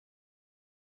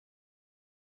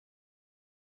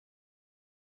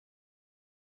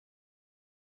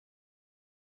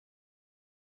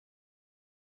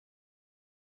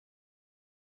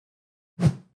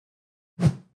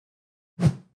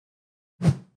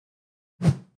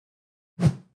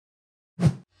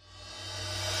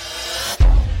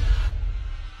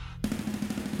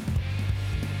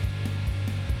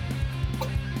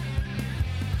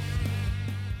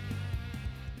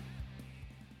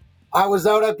I was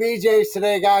out at BJ's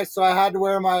today, guys, so I had to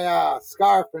wear my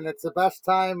scarf, and it's the best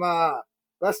time of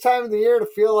the year to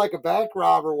feel like a bank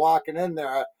robber walking in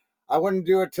there. I wouldn't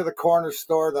do it to the corner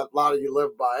store that a lot of you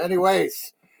live by.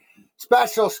 Anyways,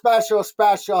 special.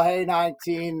 Hey,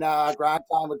 19 grind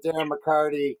time with Darren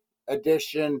McCarty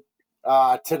edition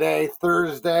today,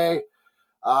 Thursday.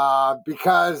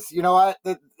 Because you know what,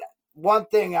 the one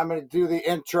thing I'm going to do the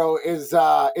intro is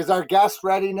our guest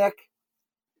ready, Nick?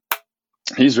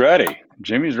 He's ready.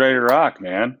 Jimmy's ready to rock,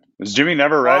 man. Is Jimmy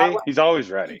never ready? He's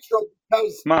always ready.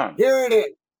 Because Come on. here it is,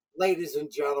 ladies and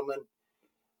gentlemen.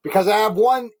 Because I have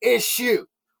one issue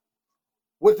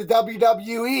with the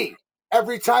WWE.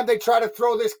 Every time they try to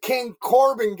throw this King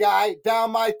Corbin guy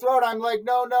down my throat, I'm like,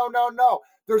 no.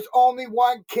 There's only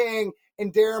one king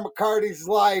in Darren McCarty's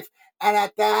life. And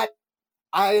at that,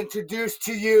 I introduce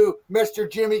to you Mr.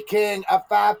 Jimmy King of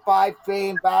Fab Five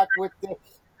fame, back with the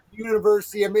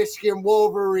University of Michigan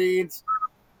Wolverines.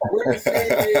 We're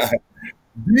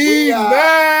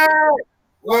D-Man!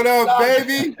 What up,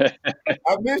 baby?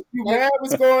 I miss you, man.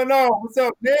 What's going on? What's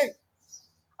up, Nick?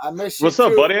 I miss you. What's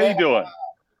up, buddy? How you doing?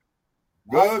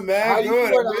 Good, man.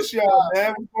 Good. I miss y'all,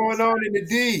 man. What's going on in the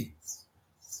D?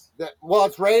 Well,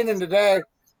 it's raining today.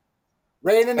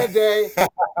 Gotta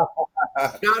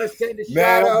send a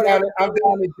shout out. I'm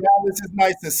down in Dallas. It's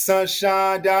nice and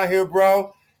sunshine down here,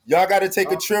 bro. Y'all got to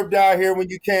take a trip down here when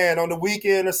you can on the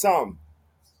weekend or something.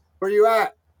 Where you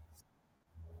at?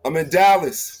 I'm in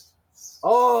Dallas.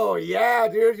 Oh, yeah,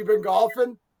 dude. You been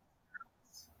golfing?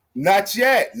 Not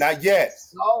yet. No?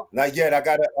 Not yet. I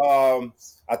got to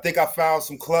I think I found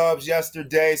some clubs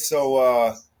yesterday,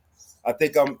 so I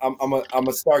think I'm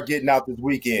gonna start getting out this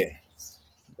weekend.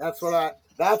 That's what I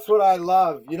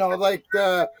love. You know, like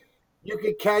you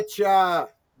could catch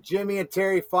Jimmy and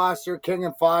Terry Foster, King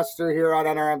and Foster here on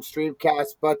NRM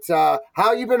Streamcast. But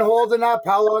how you been holding up?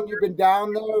 How long you been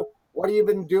down there? What have you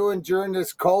been doing during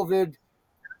this COVID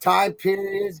time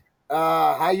period?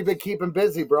 How you been keeping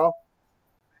busy, bro?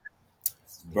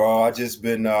 Bro, I just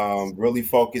been really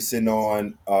focusing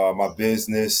on my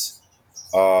business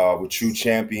with True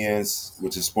Champions,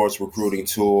 which is a sports recruiting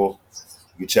tool.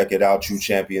 You can check it out,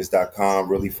 truechampions.com.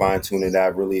 Really fine-tuning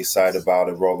that. Really excited about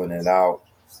it, rolling it out.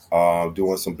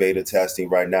 Doing some beta testing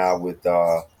right now with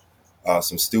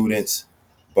some students,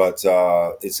 but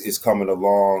it's coming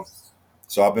along.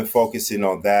 So I've been focusing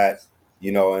on that,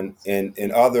 you know, and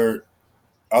other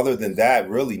than that,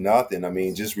 really nothing. I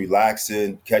mean, just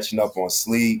relaxing, catching up on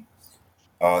sleep,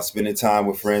 spending time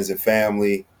with friends and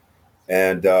family,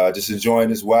 and just enjoying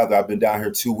this weather. I've been down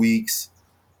here 2 weeks.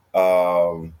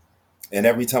 And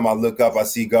every time I look up, I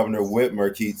see Governor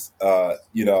Whitmer keeps,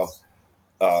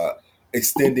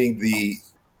 extending the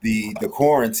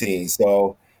quarantine.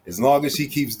 So as long as she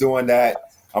keeps doing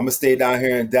that, I'm gonna stay down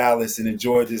here in Dallas and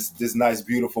enjoy this nice,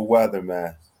 beautiful weather,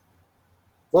 man.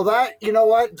 Well, you know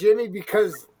what, Jimmy,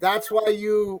 because that's why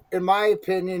you, in my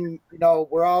opinion, you know,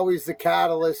 we're always the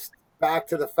catalyst back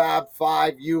to the Fab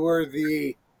Five. You were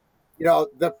the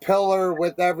pillar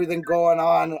with everything going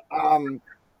on.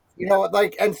 You know,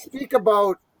 like, and speak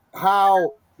about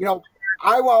how, you know,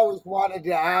 I always wanted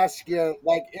to ask you,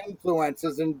 like,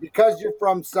 influences, and because you're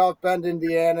from South Bend,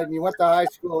 Indiana, and you went to high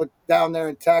school down there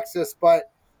in Texas,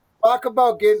 but talk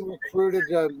about getting recruited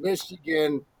to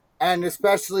Michigan, and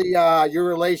especially your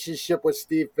relationship with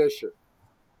Steve Fisher.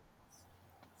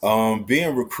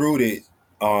 Being recruited,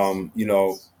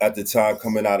 at the time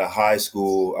coming out of high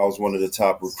school, I was one of the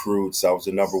top recruits. I was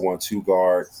the number 1 2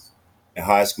 guard in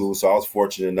high school, so I was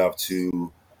fortunate enough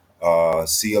to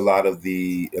see a lot of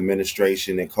the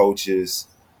administration and coaches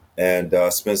and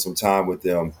spend some time with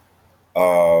them.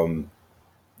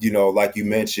 Like you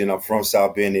mentioned, I'm from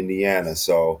South Bend, Indiana,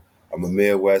 so I'm a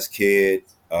Midwest kid.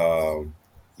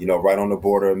 Right on the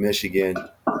border of Michigan.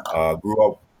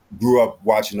 Grew up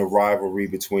watching the rivalry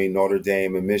between Notre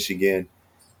Dame and Michigan.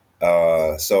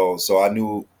 So I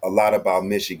knew a lot about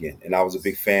Michigan, and I was a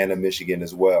big fan of Michigan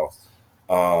as well.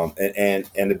 And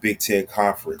the Big Ten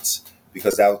Conference,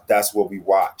 because that's what we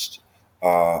watched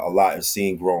a lot and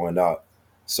seen growing up.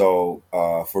 So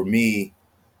for me,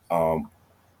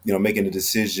 making the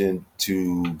decision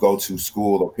to go to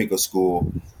school or pick a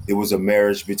school, it was a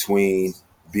marriage between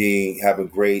having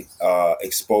great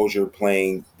exposure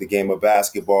playing the game of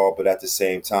basketball, but at the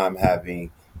same time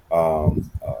having a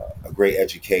great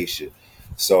education.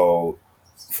 So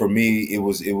for me, it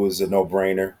was a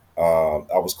no-brainer.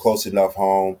 I was close enough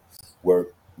home where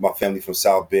my family from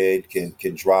South Bend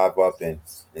can drive up and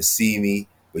see me,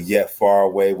 but yet far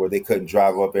away where they couldn't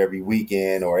drive up every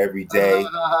weekend or every day.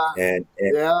 And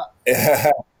Yeah.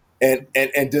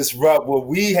 and disrupt what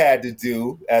we had to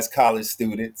do as college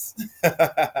students.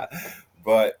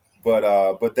 but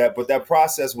that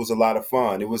process was a lot of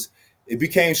fun. It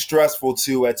became stressful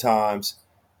too at times,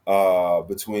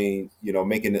 between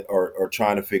making it or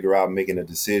trying to figure out making a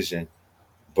decision.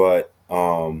 But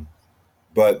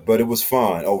it was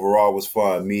fun. Overall, it was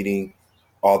fun meeting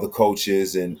all the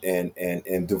coaches and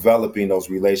developing those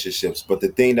relationships. But the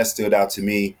thing that stood out to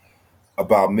me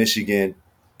about Michigan,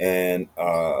 and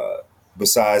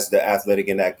besides the athletic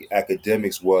and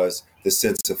academics, was the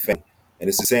sense of family. And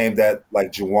it's the same that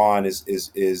like Juwan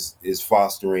is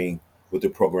fostering with the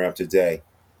program today.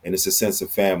 And it's a sense of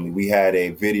family. We had a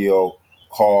video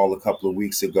call a couple of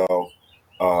weeks ago,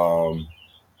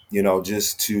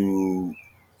 just to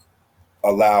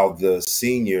allow the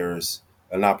seniors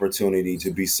an opportunity to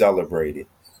be celebrated.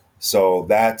 So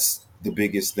that's the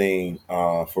biggest thing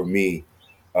for me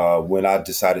when I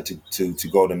decided to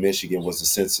go to Michigan, was a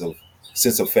sense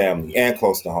of family and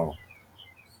close to home.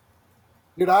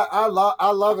 Dude, I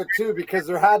love it too, because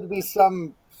there had to be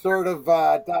some sort of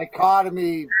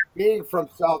dichotomy being from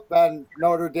South Bend,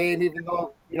 Notre Dame, even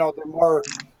though they're more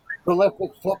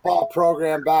prolific football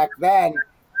program back then.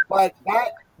 But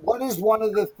what is one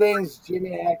of the things,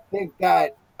 Jimmy? I think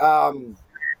that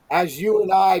as you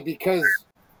and I, because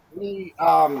we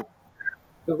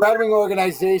the Red Wing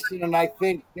organization, and I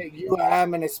think that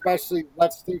UM, and especially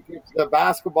let's think of the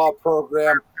basketball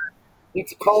program,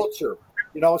 it's culture.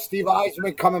 Steve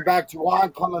Eisman coming back,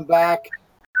 Juwan coming back.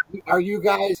 Are you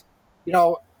guys,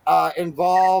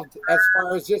 involved as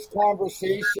far as this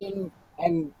conversation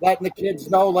and letting the kids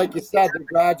know, like you said, they're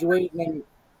graduating, and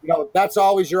that's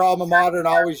always your alma mater and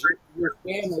always your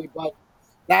family, but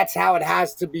that's how it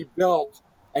has to be built.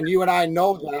 And you and I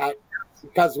know that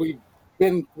because we've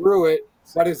been through it.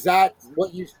 But is that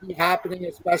what you see happening,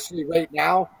 especially right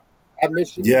now at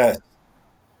Michigan?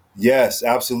 Yes,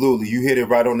 absolutely. You hit it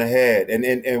right on the head.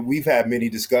 And we've had many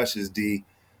discussions, D,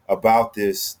 about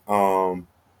this.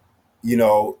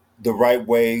 The right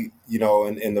way,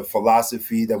 and the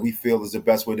philosophy that we feel is the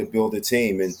best way to build a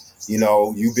team. And,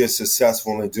 you've been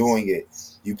successful in doing it.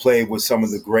 You played with some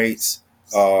of the greats,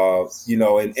 and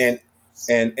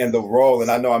the role,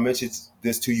 and I know I mentioned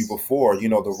this to you before,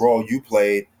 the role you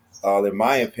played, in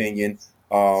my opinion,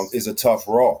 is a tough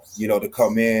role, to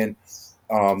come in,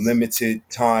 limited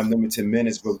time, limited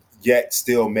minutes, but yet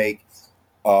still make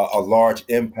a large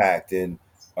impact in,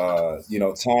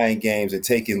 tying games and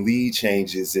taking lead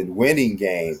changes and winning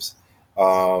games,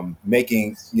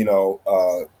 making,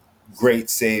 great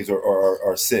saves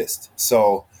or assists.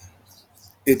 So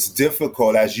it's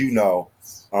difficult, as you know,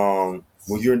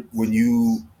 when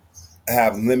you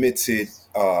have limited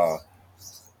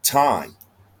time,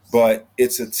 but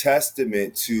it's a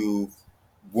testament to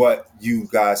what you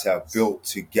guys have built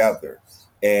together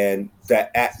and that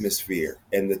atmosphere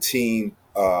and the team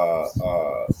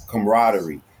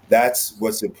camaraderie. That's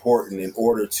what's important in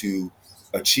order to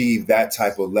achieve that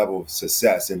type of level of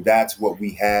success. And that's what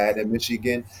we had at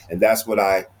Michigan. And that's what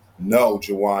I know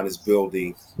Juwan is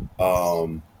building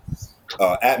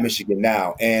at Michigan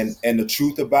now. And the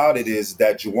truth about it is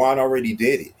that Juwan already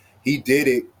did it. He did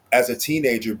it as a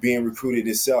teenager, being recruited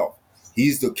himself.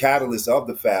 He's the catalyst of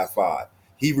the Fab Five.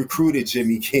 He recruited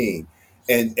Jimmy King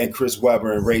and Chris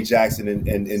Webber and Ray Jackson and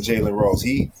Jalen Rose.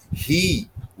 He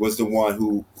was the one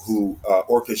who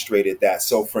orchestrated that.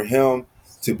 So for him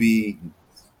to be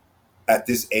at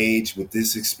this age with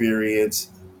this experience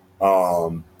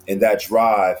and that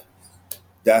drive,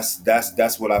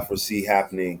 that's what I foresee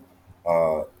happening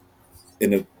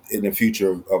in the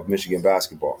future of Michigan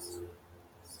basketball.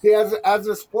 See, as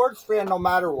a sports fan, no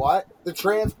matter what, the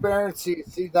transparency,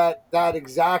 that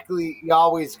exactly you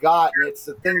always got, and it's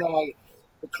the thing that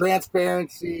the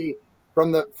transparency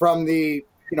from the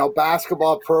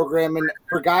basketball program, and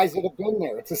for guys that have been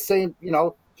there, it's the same.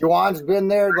 Juwan's been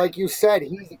there, like you said,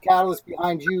 he's the catalyst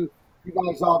behind you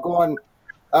guys all going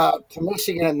to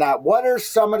Michigan. And that, what are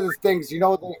some of the things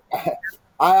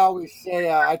I always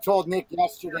say? I told Nick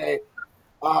yesterday.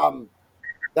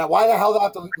 That why the hell do I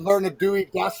have to learn the Dewey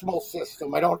Decimal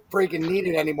System? I don't freaking need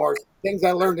it anymore. Things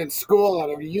I learned in school that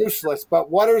are useless.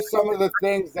 But what are some of the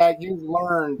things that you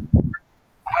learned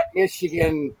at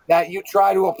Michigan that you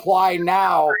try to apply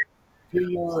now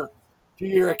to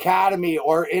your academy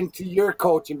or into your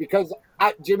coaching? Because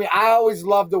Jimmy, I always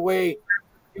love the way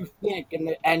you think,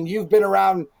 and you've been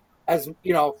around as I'm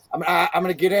going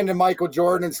to get into Michael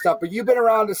Jordan and stuff, but you've been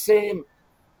around the same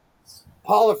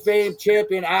Hall of Fame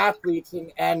champion athletes,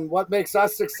 and what makes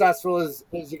us successful is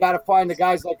you got to find the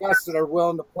guys like us that are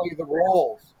willing to play the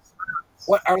roles.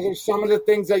 What are there some of the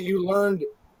things that you learned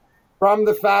from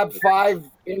the Fab Five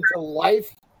into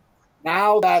life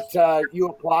now that you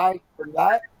apply from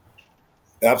that?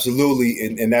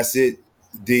 Absolutely, and that's it.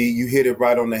 D, you hit it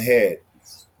right on the head.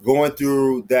 Going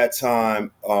through that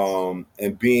time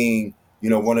and being,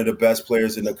 one of the best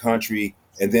players in the country,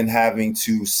 and then having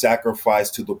to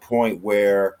sacrifice to the point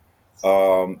where,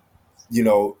 um, you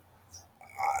know,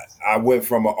 I went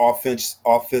from an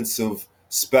offensive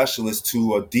specialist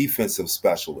to a defensive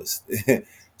specialist.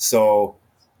 So,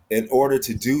 in order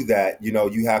to do that,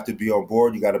 you have to be on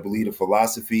board. You got to believe the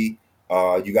philosophy.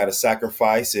 You got to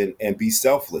sacrifice and be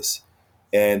selfless,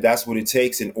 and that's what it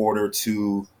takes in order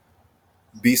to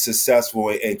be successful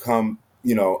and come,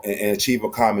 and achieve a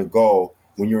common goal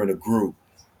when you're in a group.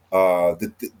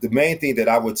 The main thing that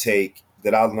I would take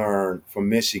that I learned from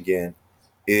Michigan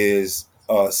is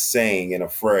a saying and a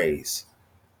phrase,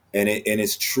 and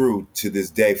it's true to this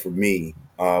day for me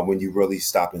when you really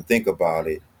stop and think about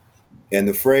it. And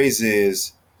the phrase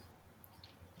is,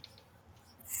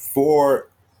 for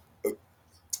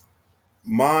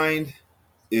mind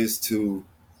is to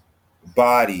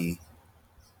body,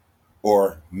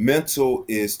 or mental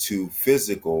is to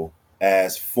physical,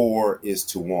 as four is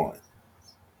to one.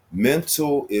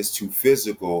 Mental is to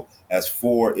physical as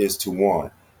four is to one.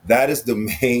 That is the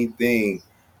main thing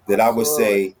that I would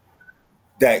Absolutely. say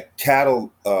that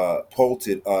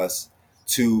catapulted us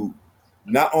to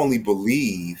not only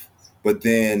believe, but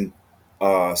then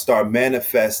start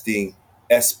manifesting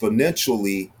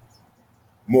exponentially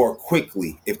more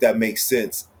quickly, if that makes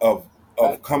sense, of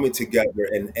Right. coming together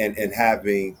and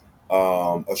having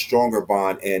a stronger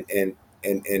bond and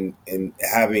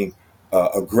having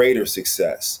a greater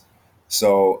success.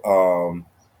 So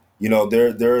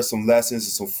there are some lessons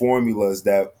and some formulas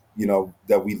that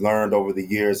that we learned over the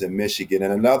years in Michigan.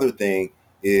 And another thing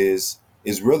is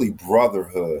really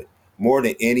brotherhood more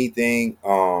than anything.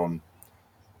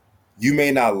 You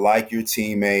may not like your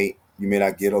teammate, you may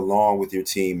not get along with your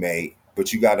teammate,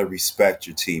 but you got to respect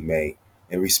your teammate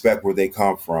and respect where they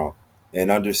come from,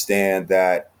 and understand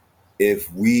that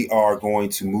if we are going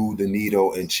to move the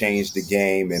needle and change the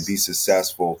game and be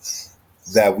successful,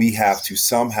 that we have to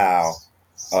somehow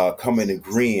come in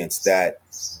agreement that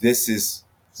this is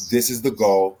this is the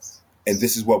goal and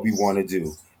this is what we want to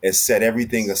do, and set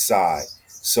everything aside.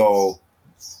 So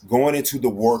going into the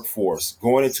workforce,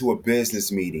 going into a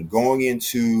business meeting, going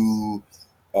into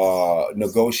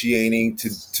negotiating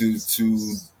to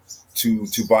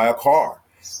buy a car.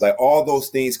 Like, all those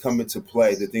things come into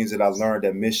play. The things that I learned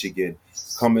at Michigan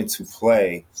come into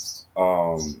play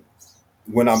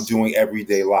when I'm doing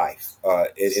everyday life, and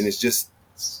it's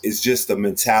just a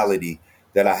mentality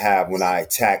that I have when I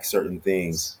attack certain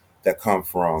things that come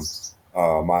from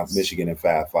my Michigan and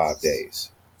Fab 5 days.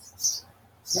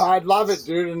 No, I'd love it,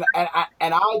 dude, and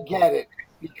I get it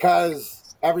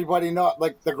because everybody know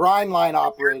like the grind line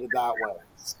operated that way.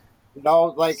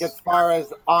 Like as far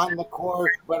as on the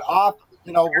court, but off.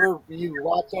 You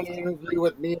watch any interview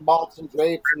with me, Maltz and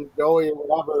Drapes and Joey or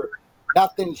whatever,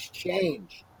 nothing's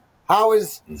changed. How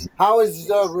is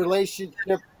the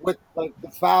relationship with like the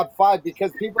Fab Five?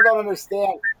 Because people don't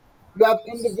understand. You have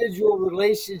individual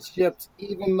relationships,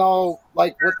 even though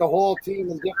like with the whole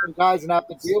team and different guys, and have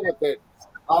to deal with it.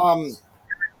 Um,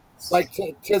 like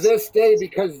to this day,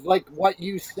 because like what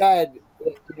you said,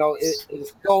 it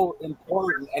is so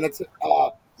important, and it's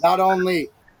not only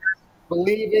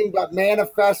believing but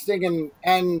manifesting,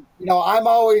 and I'm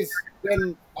always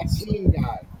been a team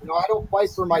guy. I don't fight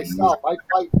for myself, I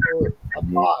fight for a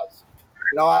Mhm. cause.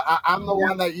 I'm the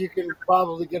one that you can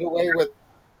probably get away with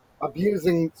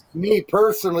abusing me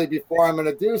personally before I'm going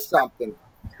to do something.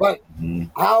 But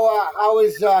Mhm. how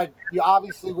is you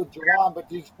obviously with Jawan, but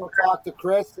do you still talk to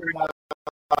Chris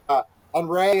and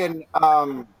Ray and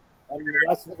the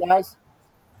rest of the guys?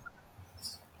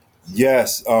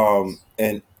 Yes,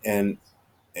 and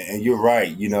you're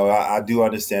right. I do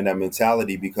understand that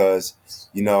mentality because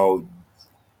you know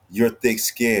you're thick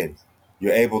skinned.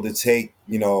 You're able to take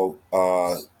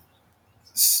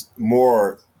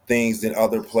more things than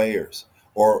other players,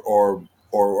 or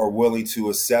willing to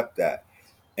accept that.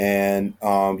 And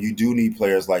you do need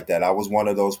players like that. I was one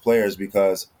of those players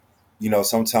because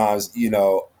sometimes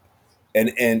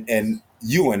and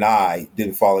you and I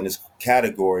didn't fall in this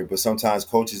category, but sometimes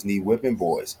coaches need whipping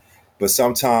boys. But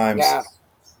Yeah,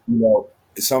 you know,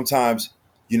 sometimes,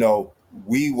 you know,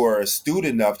 we were astute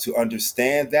enough to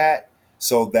understand that,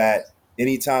 so that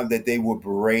anytime that they would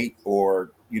berate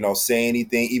or, say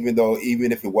anything,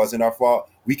 even if it wasn't our fault,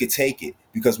 we could take it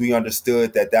because we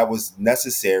understood that that was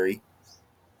necessary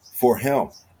for him.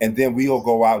 And then we'll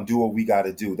go out and do what we got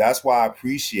to do. That's why I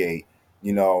appreciate,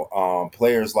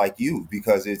 players like you,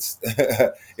 because it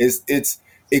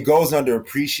goes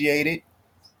underappreciated,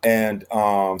 and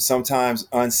sometimes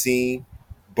unseen,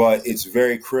 but it's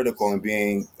very critical in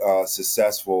being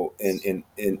successful in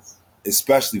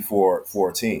especially for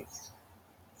a team.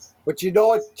 But you know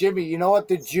what, Jimmy? You know what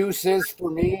the juice is for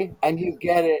me, and you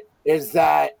get it. Is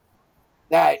that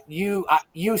you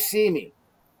see me,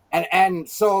 and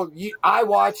so I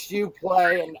watched you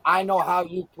play, and I know how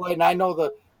you play, and I know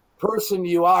the person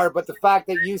you are. But the fact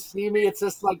that you see me, it's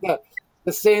just like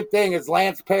the same thing as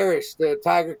Lance Parrish, the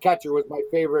Tiger catcher, was my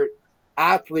favorite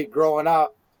athlete growing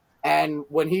up. And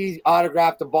when he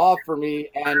autographed the ball for me,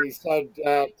 and he said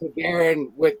to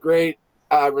Darren with great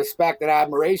respect and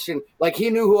admiration, like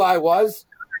he knew who I was.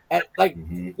 And like,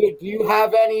 Mm-hmm. do you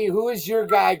have any? Who is your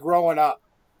guy growing up?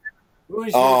 Who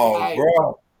is your Oh, guy?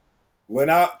 bro. When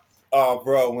I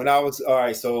was all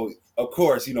right, so of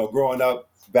course, growing up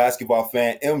basketball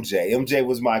fan, MJ. MJ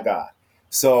was my guy.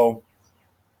 So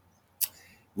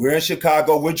we're in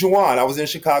Chicago with Juwan. I was in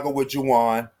Chicago with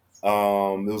Juwan.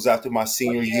 It was after my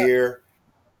senior year.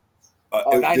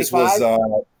 This was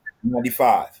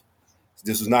 95.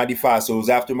 This was 95. So it was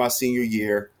after my senior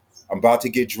year. I'm about to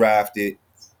get drafted.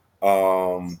 Me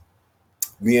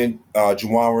and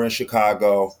Juwan were in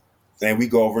Chicago, and we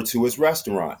go over to his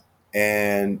restaurant.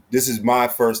 And this is my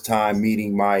first time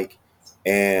meeting Mike.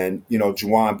 And,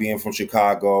 Juwan being from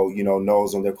Chicago,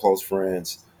 knows them, they're close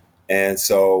friends. And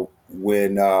so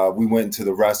when we went into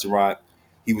the restaurant,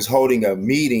 he was holding a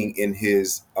meeting in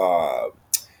his,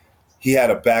 he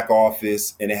had a back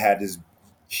office, and it had this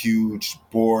huge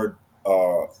board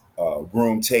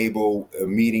room table, a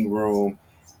meeting room.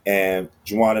 And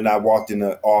Juwan and I walked in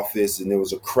the office, and there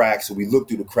was a crack. So we looked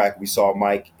through the crack. We saw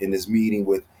Mike in this meeting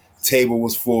with table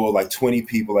was full, like 20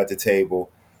 people at the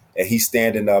table. And he's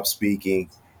standing up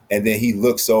speaking. And then he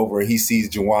looks over and he sees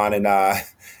Juwan and I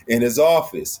in his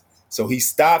office. So he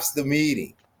stops the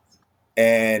meeting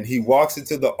and he walks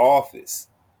into the office.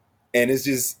 And it's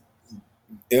just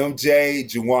MJ,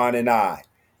 Juwan, and I.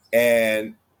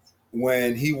 And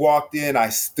when he walked in, I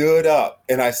stood up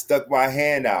and I stuck my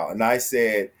hand out and I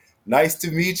said, "Nice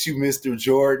to meet you, Mr.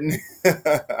 Jordan."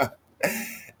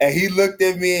 And he looked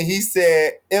at me and he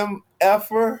said,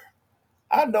 "MFer,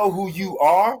 I know who you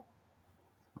are."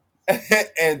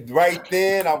 And right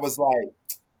then I was like,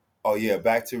 "Oh yeah,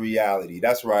 back to reality.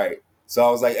 That's right." So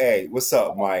I was like, "Hey, what's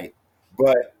up, Mike?"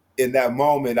 But in that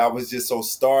moment, I was just so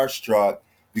starstruck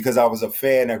because I was a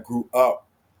fan that grew up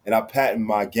and I patented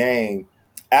my game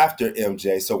after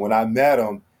MJ. So when I met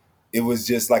him, it was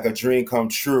just like a dream come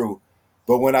true.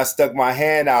 But when I stuck my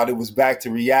hand out, it was back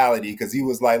to reality because he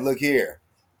was like, "Look here,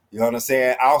 you know what I'm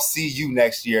saying? I'll see you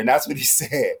next year." And that's what he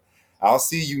said. "I'll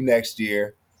see you next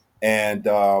year." And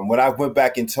when I went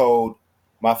back and told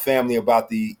my family about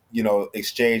the,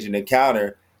 exchange and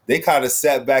encounter, they kind of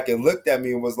sat back and looked at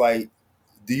me and was like,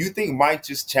 "Do you think Mike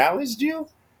just challenged you?"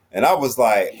 And I was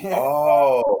like,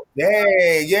 "Oh,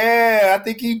 dang, yeah, I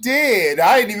think he did."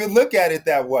 I didn't even look at it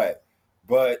that way.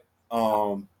 But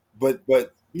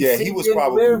yeah, he was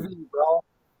probably rear view, bro.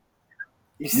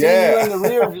 You see you in the yeah.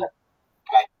 rear view.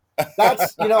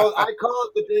 That's I call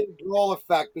it the Dave Grohl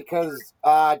effect because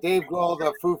Dave Grohl,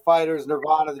 the Foo Fighters,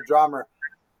 Nirvana, the drummer,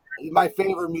 he's my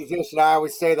favorite musician. I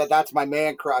always say that's my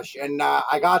man crush, and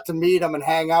I got to meet him and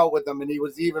hang out with him, and he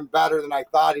was even better than I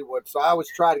thought he would. So I always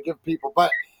try to give people,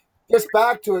 but just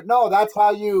back to it. No, that's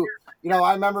how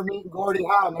I remember meeting Gordie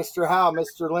Howe, Mr. Howe,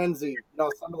 Mr. Lindsay.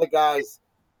 Some of the guys.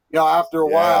 After a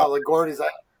while, like Gordie's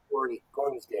like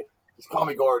Gordie's good. Just call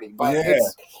me Gordie, but Yeah.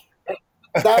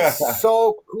 that's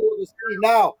so cool to see.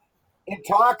 Now, in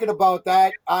talking about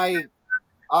that, I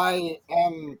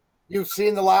am. You've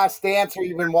seen The Last Dance, or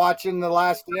you've been watching The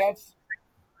Last Dance?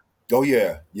 Oh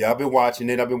yeah. I've been watching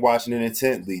it. I've been watching it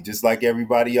intently, just like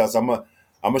everybody else. I'm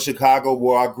a Chicago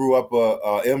where I grew up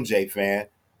a MJ fan,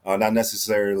 not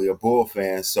necessarily a Bull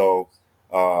fan. So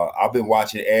I've been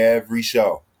watching every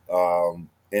show.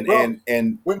 And Bro,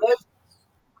 and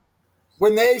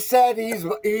when they said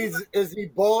is he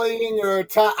bullying or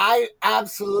I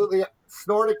absolutely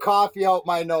snorted coffee out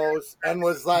my nose and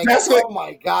was like, that's what "Oh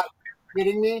my god, are you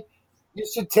kidding me? You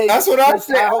should take that's what I this."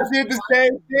 said. I did the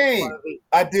same thing.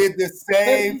 I did the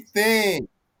same thing.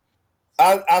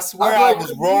 I swear I'm I like,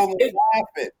 was rolling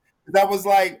laughing. 'Cause I was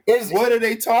like, what are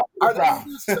they talking are they about?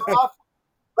 too soft?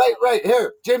 Right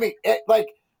here, Jimmy.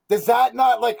 Does that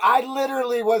not I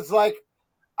literally was like,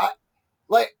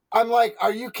 I'm like,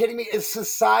 are you kidding me? Is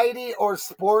society or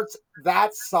sports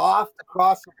that soft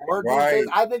across the board these days?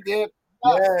 Right. I think they.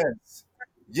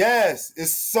 Yes.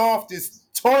 It's soft. It's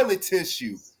toilet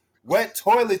tissue, wet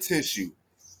toilet tissue.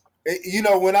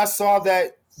 When I saw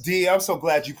that, I'm so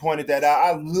glad you pointed that out.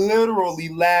 I literally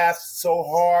laughed so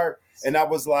hard, and I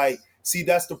was like, see,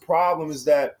 that's the problem, is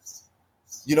that,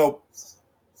 you know,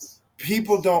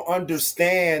 people don't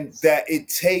understand that it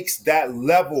takes that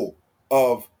level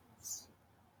of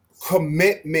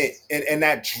commitment and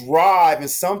that drive. And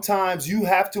sometimes you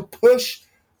have to push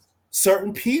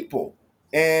certain people.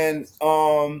 And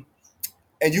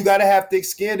you got to have thick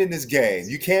skin in this game.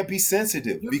 You can't be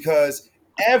sensitive because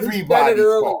everybody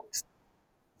talks.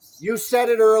 You said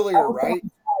it earlier, right?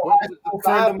 I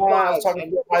was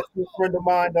talking to a high school friend of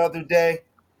mine the other day,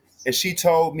 and she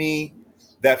told me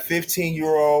that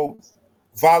 15-year-old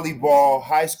volleyball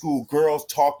high school girls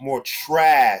talk more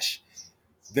trash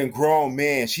than grown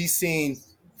men. She's seen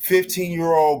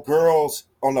 15-year-old girls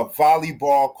on a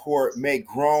volleyball court make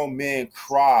grown men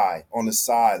cry on the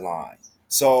sideline.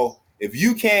 So if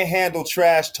you can't handle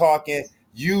trash talking,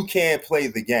 you can't play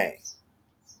the game.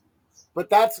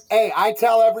 But I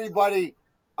tell everybody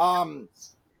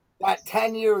that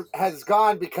 10 years has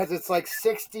gone because it's like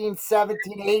 16,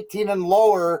 17, 18 and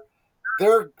lower.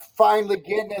 They're finally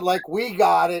getting it like we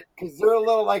got it, because they're a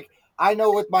little like, I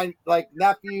know with my like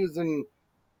nephews and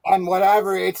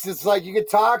whatever, it's just like you can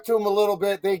talk to them a little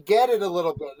bit. They get it a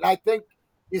little bit. And I think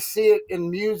you see it in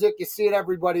music, you see it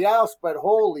everybody else, but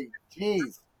holy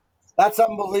jeez, that's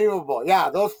unbelievable. Yeah,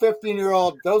 those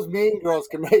 15-year-old, those mean girls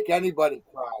can make anybody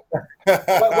cry.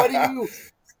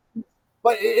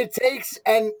 But it takes,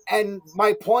 and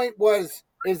my point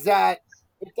is that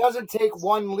it doesn't take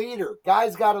one leader.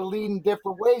 Guys got to lead in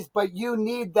different ways, but you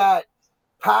need that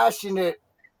passionate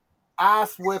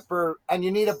ass whipper, and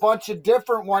you need a bunch of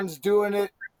different ones doing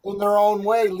it in their own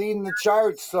way, leading the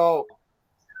charge. So,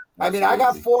 I mean, I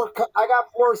got four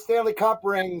Stanley Cup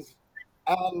rings,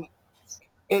 and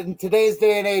in today's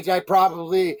day and age, I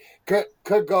probably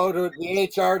could go to the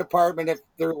HR department if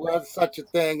there was such a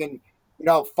thing, and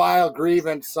file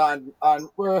grievance on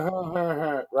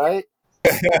right.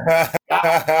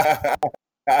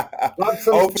 Oh,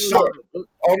 for sure.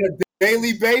 On a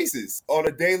daily basis.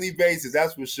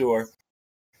 That's for sure.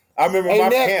 I remember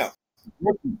camp.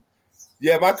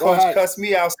 Yeah, my coach cussed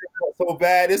me out so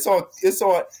bad. It's on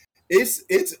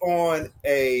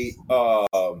a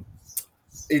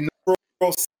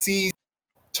inaugural season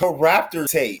to Raptor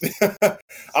tape.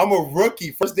 I'm a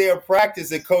rookie. First day of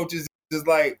practice, and coach is just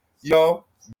like,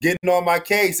 getting on my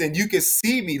case, and you can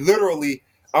see me literally.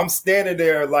 I'm standing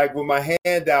there like with my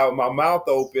hand out, my mouth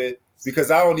open,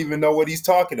 because I don't even know what he's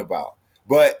talking about.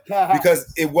 But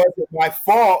because it wasn't my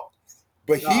fault,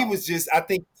 but he was just, I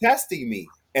think, testing me.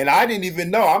 And I didn't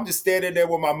even know. I'm just standing there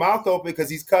with my mouth open because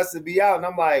he's cussing me out. And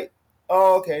I'm like,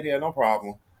 oh, okay, yeah, no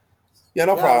problem. Yeah,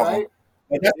 no problem.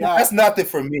 Right? That's nothing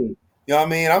for me. You know what I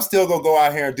mean? I'm still going to go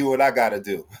out here and do what I got to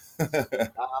do. I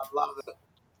love it.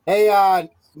 Hey,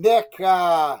 Nick,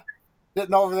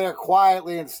 sitting over there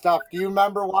quietly and stuff. Do you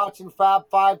remember watching Fab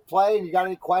Five play? And you got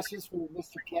any questions for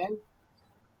Mr. King?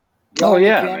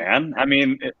 Man. I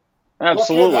mean,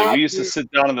 absolutely. We used to sit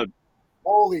down in the.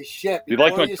 Holy shit! You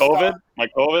like my COVID? My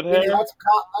COVID hair? Let's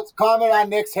comment on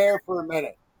Nick's hair for a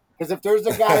minute, because if there's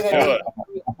a guy that.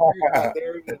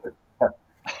 There he is.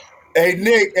 Hey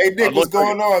Nick, what's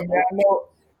going on, man?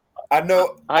 I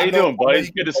know. How you doing, buddy? It's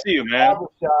good to see you, man.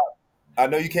 I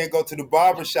know you can't go to the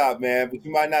barbershop, man, but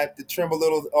you might not have to trim a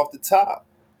little off the top.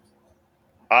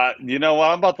 You know what?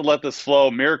 I'm about to let this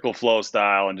flow, Miracle Flow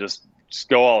style, and just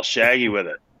go all shaggy with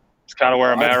it. It's kind of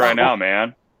where I'm at right now,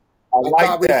 man. I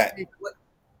like that.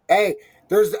 Hey,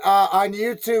 there's on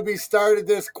YouTube, he started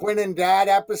this Quinn and Dad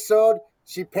episode.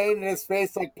 She painted his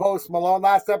face like Post Malone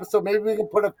last episode. Maybe we can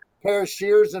put a pair of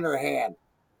shears in her hand.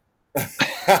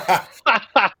 Yeah,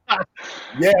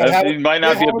 it might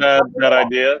not be a bad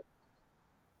idea.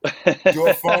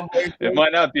 It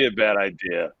might not be a bad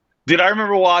idea. Dude, I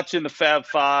remember watching the Fab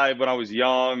Five when I was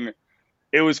young.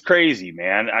 It was crazy,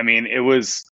 man. I mean,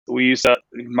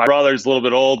 my brother's a little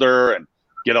bit older, and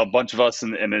get a bunch of us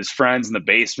and his friends in the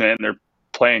basement, and they're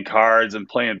playing cards and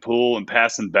playing pool and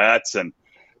passing bets. And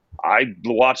I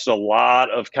watched a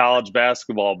lot of college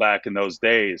basketball back in those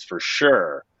days, for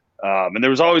sure. And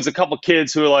there was always a couple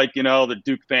kids who were like, the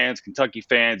Duke fans, Kentucky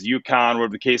fans, UConn,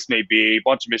 whatever the case may be, a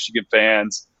bunch of Michigan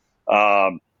fans. I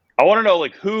want to know,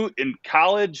 like, who in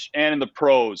college and in the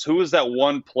pros, who was that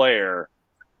one player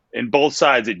in both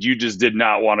sides that you just did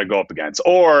not want to go up against,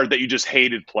 or that you just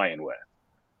hated playing with?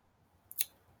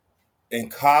 In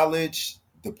college,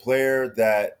 the player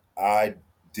that I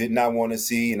did not want to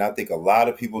see, and I think a lot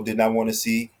of people did not want to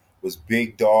see, was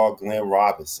big dog Glenn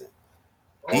Robinson.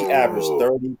 He averaged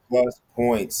 30-plus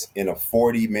points in a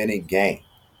 40-minute game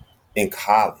in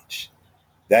college.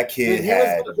 That kid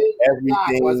had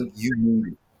everything you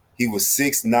needed. He was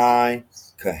 6'9",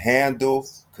 could handle,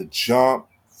 could jump,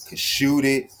 could shoot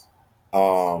it.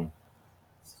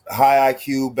 high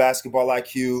IQ, basketball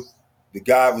IQ. The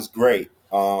guy was great.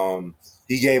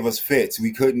 He gave us fits.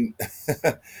 We couldn't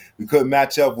we couldn't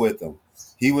match up with him.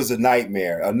 He was a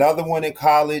nightmare. Another one in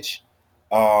college,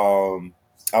 I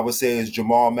would say, is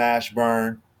Jamal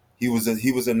Mashburn. He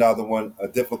was another one, a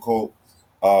difficult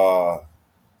uh,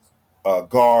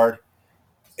 guard.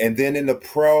 And then in the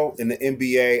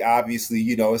NBA, obviously,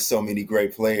 it's so many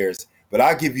great players. But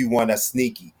I'll give you one that's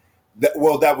sneaky.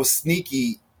 That was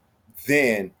sneaky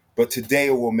then, but today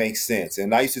it will make sense.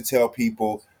 And I used to tell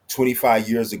people 25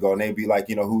 years ago, and they'd be like,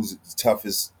 who's the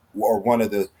toughest or one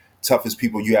of the toughest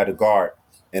people you had to guard?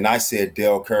 And I said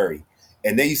Dell Curry.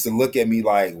 And they used to look at me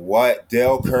like, what?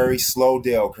 Dell Curry? Slow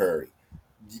Dell Curry.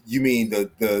 You mean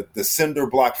the cinder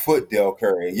block foot Dell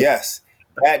Curry? Yes,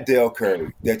 that Dell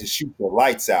Curry that can shoot the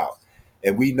lights out.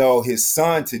 And we know his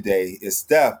son today is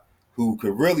Steph, who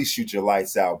could really shoot your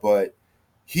lights out. But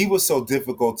he was so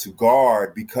difficult to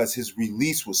guard because his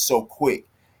release was so quick.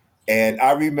 And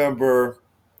I remember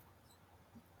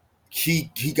he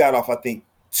got off, I think,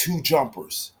 2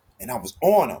 jumpers, and I was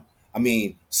on him. I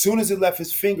mean, soon as it left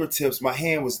his fingertips, my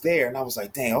hand was there, and I was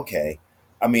like, dang, okay.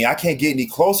 I mean, I can't get any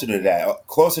closer to that.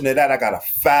 Closer to that, I got to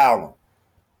foul him.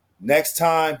 Next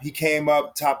time he came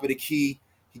up, top of the key,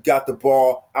 he got the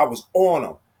ball. I was on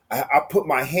him. I put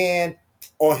my hand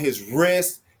on his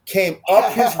wrist, came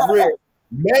up his wrist,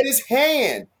 met his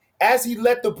hand as he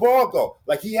let the ball go.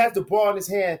 Like he has the ball in his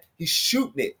hand, he's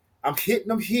shooting it. I'm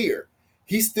hitting him here.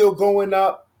 He's still going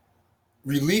up,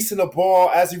 releasing the ball.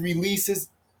 As he releases,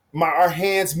 our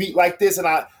hands meet like this, and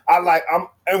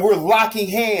and we're locking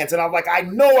hands, and I'm like, I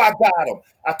know I got him.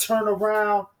 I turn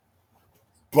around,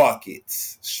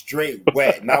 buckets, straight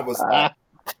wet, and I was like,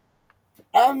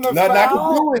 nothing I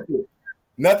could do with it.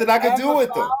 Nothing I could do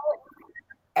with him.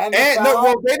 And no,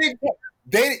 well, they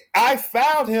didn't. I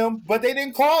fouled him, but they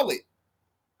didn't call it.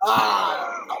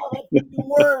 That's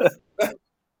worse.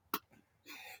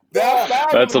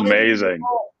 That's amazing.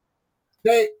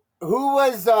 Hey, who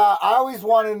was? I always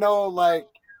want to know, like,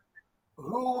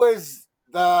 who was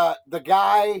the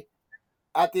guy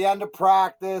at the end of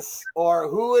practice, or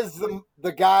who is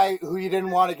the guy who you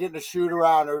didn't want to get in a shoot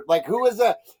around, or like who is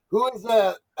a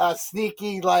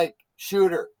sneaky like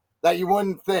shooter that you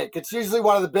wouldn't think? It's usually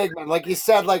one of the big men, like you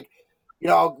said, like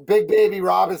Big Baby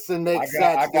Robinson makes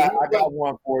sense. I got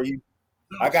one for you.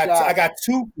 I got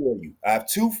 2 for you. I have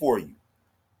 2 for you.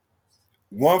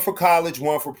 One for college,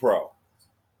 one for pro.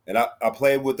 And I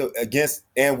played against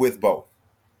and with both.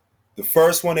 The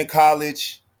first one in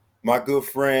college, my good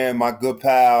friend, my good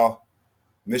pal,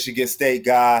 Michigan State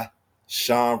guy,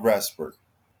 Sean Respert.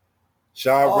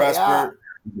 Sean Respert,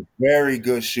 very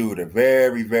good shooter,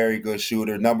 very, very good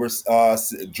shooter.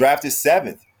 Drafted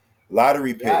 7th,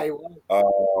 lottery pick. Yeah,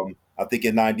 I think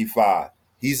in '95.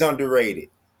 He's underrated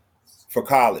for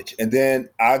college. And then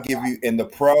I'll give you in the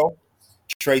pro,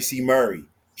 Tracy Murray.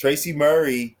 Tracy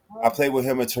Murray, I played with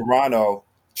him in Toronto.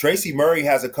 Tracy Murray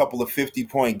has a couple of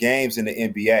 50-point games in the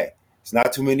NBA. It's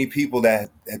not too many people that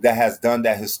has done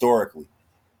that historically.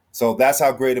 So that's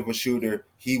how great of a shooter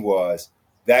he was.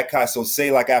 That guy, so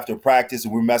say like after practice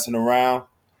and we're messing around,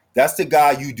 that's the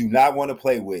guy you do not want to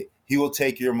play with. He will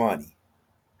take your money.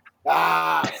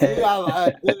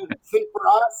 See,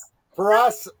 for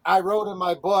us, I wrote in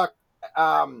my book,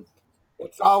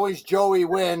 it's always Joey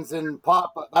wins and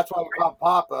Papa. That's why we call him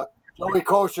Papa. Joey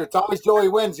Kosher. It's always Joey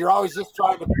wins. You're always just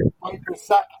trying to fight for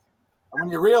second. And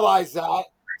when you realize that,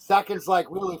 second's like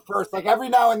really first. Like every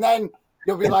now and then,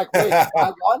 you'll be like, wait, I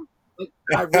won? Like,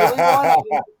 I really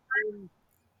won?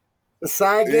 The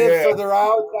side game, so they're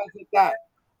out, guys like that.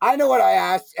 I know what I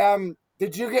asked.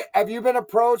 Have you been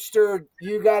approached, or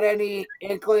you got any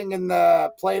inkling in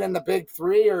playing in the Big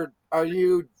 3, or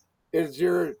is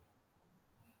your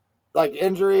like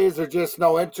injuries or just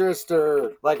no interest,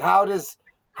 or like how does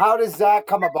that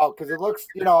come about? Because it looks,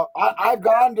 I've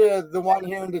gone to the one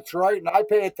here in Detroit and I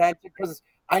pay attention because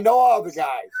I know all the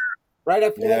guys, right?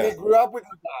 I feel like I grew up with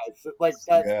you guys, like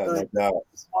that. Yeah, no.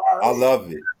 I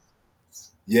love it.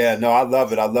 Yeah, no, I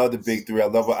love it. I love the Big 3. I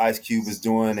love what Ice Cube is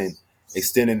doing and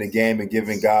extending the game and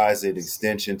giving guys an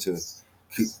extension to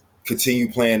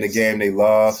continue playing the game they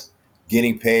love,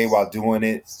 getting paid while doing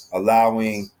it,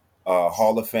 allowing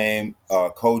Hall of Fame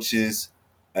coaches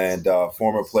and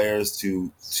former players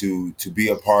to be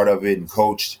a part of it and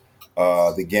coach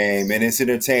the game. And it's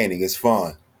entertaining. It's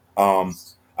fun.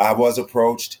 I was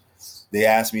approached. They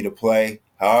asked me to play.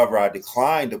 However, I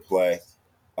declined to play.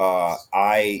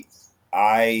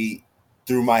 I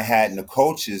threw my hat in the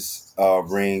coach's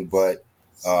ring, but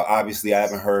obviously I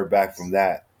haven't heard back from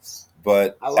that.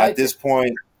 But at this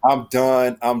point, I'm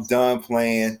done. I'm done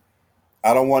playing.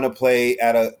 I don't want to play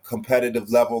at a competitive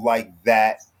level like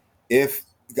that. If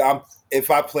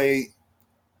if I play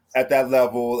at that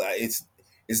level, it's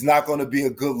not going to be a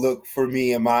good look for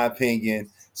me, in my opinion.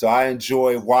 So I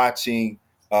enjoy watching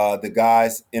the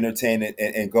guys entertain it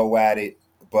and go at it.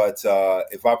 But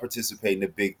if I participate in the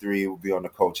big three, it will be on the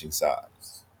coaching side.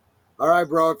 All right,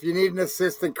 bro. If you need an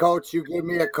assistant coach, you give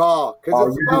me a call. Oh,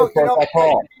 Because you it's the about, first I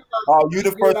call. Oh, you the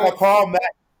you first and I call, Matt.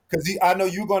 Because I know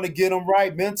you're going to get them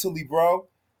right mentally, bro.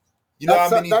 You know how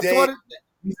many that's days what it,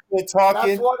 we spent that's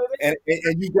talking, what it is.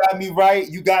 and you got me right.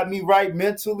 You got me right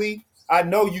mentally. I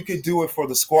know you could do it for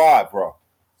the squad, bro.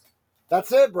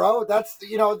 That's it, bro. That's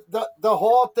the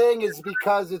whole thing is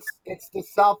because it's the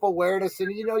self-awareness,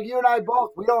 and you and I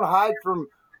both, we don't hide from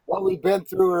what we've been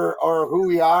through or who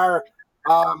we are,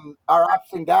 our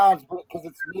ups and downs, because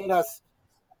it's made us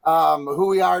who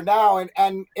we are now,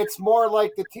 and it's more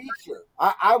like the teacher.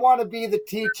 I want to be the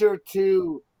teacher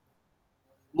to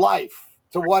life,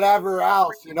 to whatever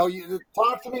else. You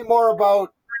talk to me more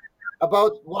about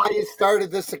why you started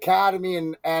this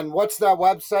academy and what's that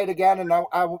website again. And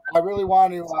I really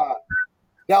want to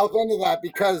delve into that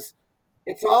because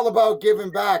it's all about giving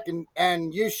back.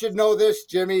 And you should know this,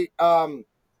 Jimmy,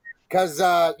 because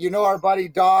our buddy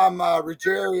Dom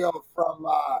Ruggiero from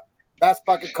Best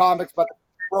Bucket Comics, but the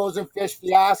Frozen Fish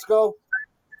Fiasco.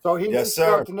 So he Yes, reached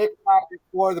sir. out to Nick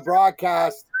before the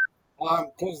broadcast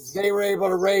because they were able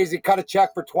to raise. He cut a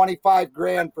check for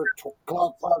 $25,000 for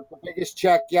Cloud Park, the biggest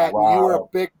check yet. Wow. And you were a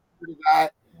big part of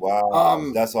that.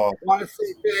 Wow, that's all. I want to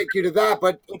say thank you to that,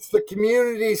 but it's the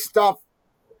community stuff.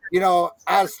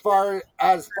 As far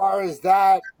as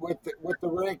that with the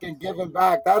rink and giving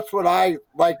back, that's what I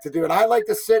like to do, and I like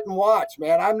to sit and watch.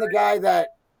 Man, I'm the guy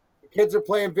that the kids are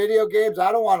playing video games.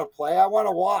 I don't want to play. I want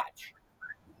to watch.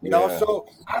 Yeah. So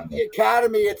at the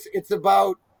academy, it's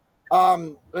about.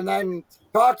 And then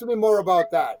talk to me more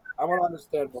about that. I want to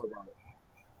understand more about it.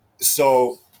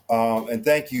 So, and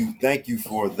thank you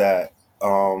for that.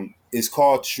 It's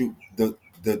called True.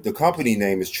 The company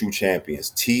name is True Champions.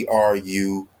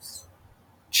 TRU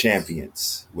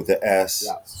Champions with an S,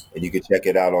 Yeah. and you can check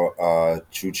it out on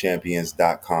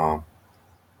truechampions.com.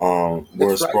 We're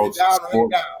Let's write it down right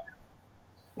now.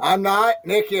 I'm not.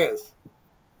 Nick is.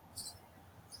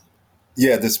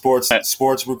 Yeah, the sports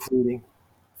recruiting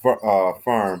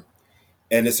firm,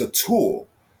 and it's a tool.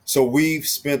 So we've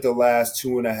spent the last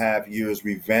 2.5 years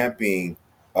revamping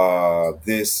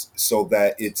this so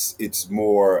that it's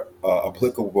more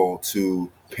applicable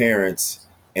to parents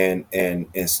and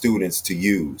students to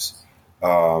use.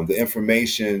 The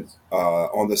information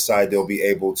on the site, they'll be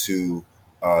able to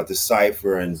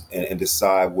decipher and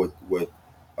decide what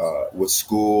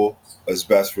school is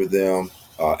best for them.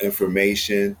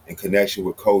 Information and connection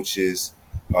with coaches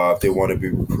if they want to be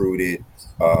recruited,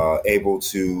 able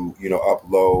to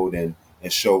upload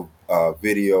and show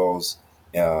videos,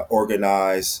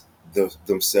 organize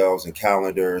themselves in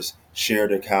calendars, share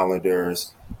their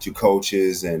calendars to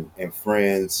coaches and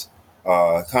friends,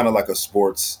 kind of like a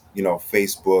sports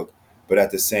Facebook, but at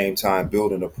the same time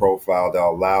building a profile that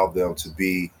allow them to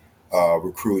be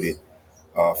recruited.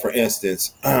 For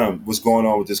instance, what's going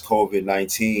on with this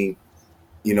COVID-19?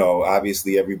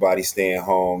 Obviously everybody's staying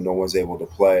home, no one's able to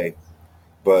play,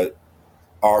 but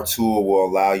our tool will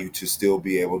allow you to still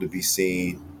be able to be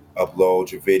seen,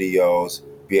 upload your videos,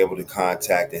 be able to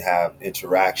contact and have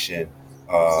interaction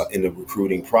in the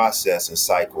recruiting process and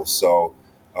cycle. So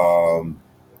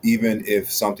even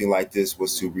if something like this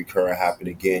was to recur and happen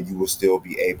again, you will still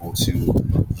be able to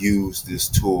use this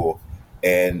tool.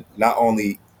 And not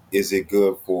only is it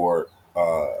good for,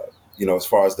 as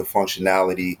far as the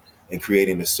functionality and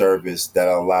creating a service that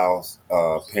allows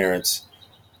parents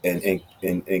and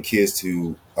kids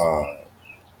to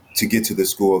get to the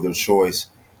school of their choice.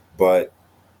 But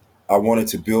I wanted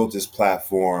to build this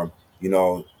platform,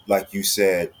 like you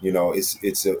said,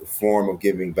 it's a form of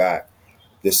giving back.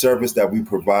 The service that we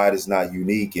provide is not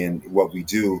unique in what we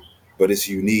do, but it's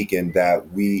unique in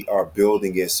that we are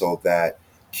building it so that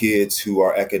kids who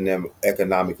are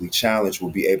economically challenged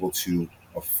will be able to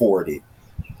afford it.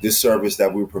 This service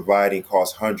that we're providing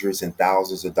costs hundreds and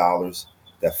thousands of dollars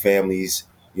that families,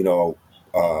 in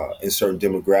certain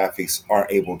demographics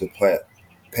aren't able to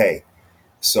pay.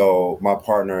 So my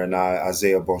partner and I,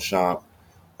 Isaiah Beauchamp,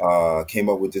 came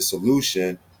up with this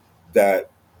solution that,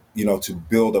 to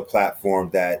build a platform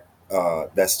that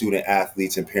that student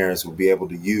athletes and parents will be able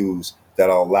to use that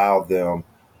will allow them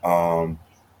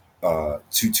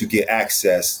to get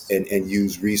access and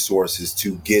use resources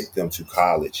to get them to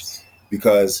college,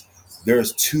 because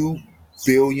there's $2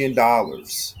 billion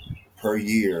per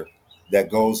year that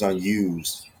goes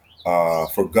unused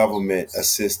for government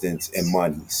assistance and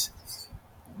monies.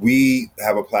 We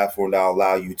have a platform that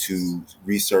allow you to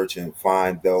research and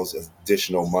find those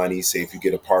additional monies. Say if you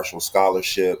get a partial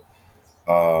scholarship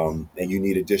and you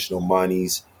need additional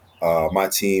monies, my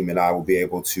team and I will be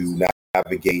able to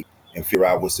navigate and figure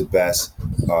out what's the best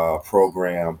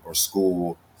program or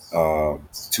school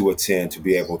to attend to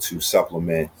be able to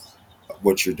supplement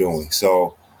what you're doing.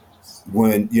 So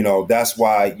when, that's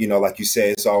why, like you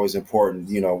say, it's always important,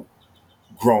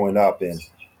 growing up and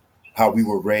how we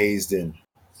were raised and,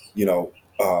 you know,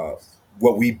 uh,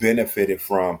 what we benefited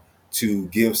from to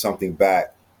give something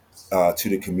back to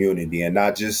the community, and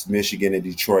not just Michigan and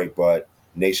Detroit, but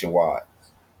nationwide.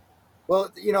 Well,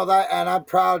 that, and I'm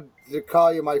proud to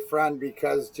call you my friend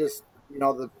because just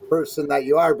the person that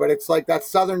you are. But it's like that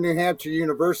Southern New Hampshire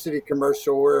University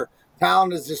commercial where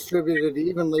talent is distributed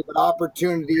evenly, but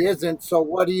opportunity isn't. So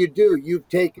what do? You've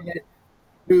taken it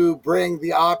to bring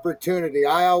the opportunity.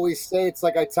 I always say it's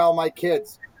like I tell my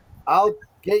kids, I'll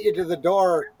get you to the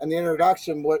door and the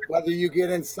introduction. Whether you get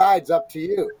inside's up to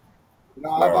you. I've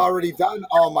Right. already done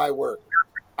all my work.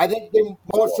 I think the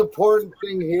most important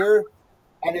thing here,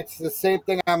 and it's the same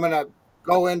thing I'm going to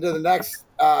go into the next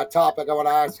topic I want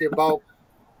to ask you about,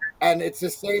 and it's the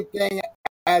same thing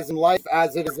as in life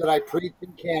as it is that I preach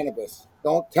in cannabis.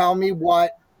 Don't tell me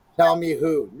what, tell me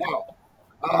who.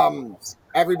 Now,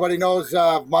 everybody knows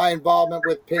my involvement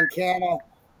with Pincana,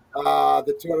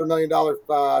 the $200 million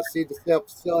seed to sale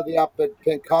facility up at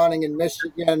Pinconning in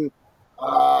Michigan.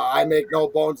 I make no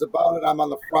bones about it. I'm on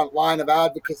the front line of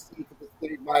advocacy to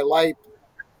save my life.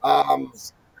 I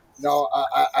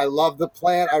love the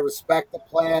plant. I respect the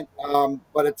plant.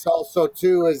 But it's also,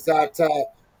 too, is that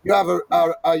you have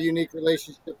a unique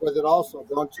relationship with it also,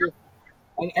 don't you?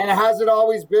 And has it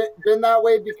always been that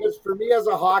way? Because for me as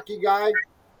a hockey guy,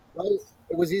 right,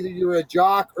 it was either you were a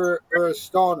jock or a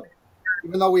stoner.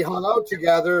 Even though we hung out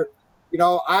together,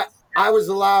 I was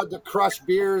allowed to crush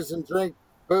beers and drink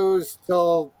booze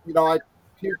till I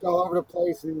puked all over the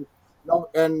place and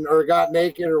or got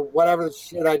naked or whatever the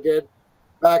shit I did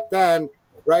back then.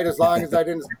 Right, as long as I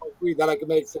didn't smoke weed, that I could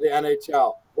make it to the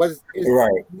NHL.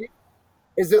 Right.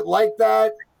 Is it like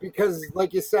that? Because,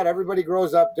 like you said, everybody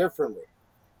grows up differently.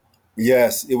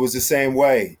 Yes, it was the same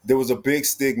way. There was a big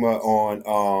stigma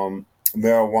on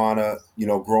marijuana,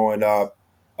 growing up,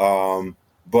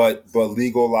 but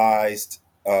legalized,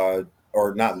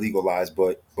 or not legalized,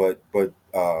 but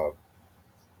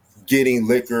getting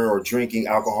liquor or drinking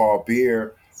alcohol,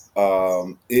 beer,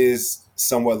 is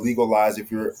somewhat legalized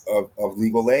if you're of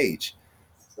legal age.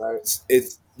 Right.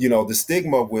 It's the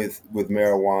stigma with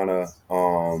marijuana.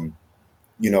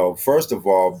 First of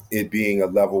all, it being a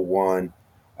level one,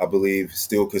 I believe,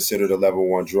 still considered a level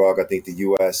one drug. I think the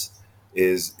U.S.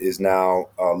 is now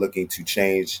looking to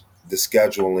change the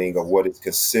scheduling of what is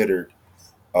considered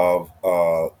of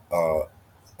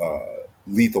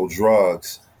lethal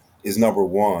drugs is number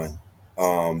one,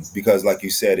 because, like you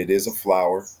said, it is a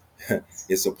flower,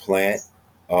 it's a plant.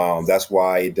 That's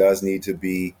why it does need to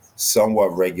be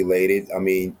somewhat regulated. I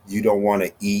mean, you don't want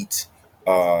to eat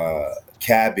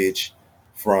cabbage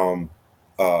from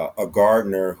a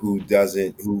gardener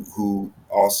who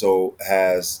also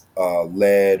has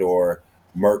lead or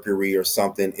mercury or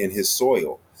something in his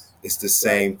soil. It's the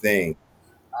same thing.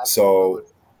 So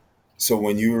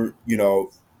when you're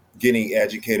getting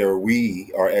educated, or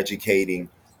we are educating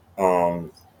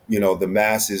the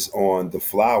masses on the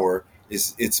flower,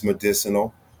 it's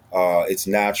medicinal, it's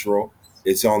natural,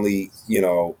 it's only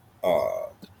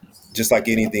just like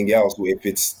anything else. If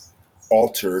it's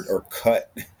altered or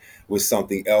cut with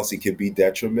something else, it could be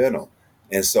detrimental.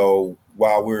 And so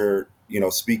while we're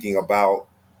speaking about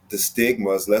the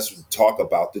stigmas, let's talk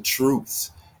about the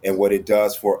truths and what it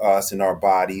does for us and our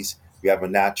bodies. We have a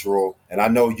natural, and I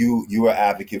know you are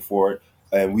advocate for it,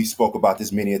 and we spoke about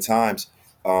this many a times.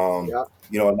 Yeah.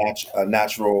 A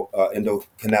natural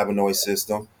endocannabinoid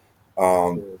system.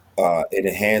 It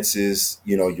enhances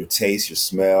your taste, your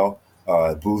smell.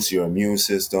 It boosts your immune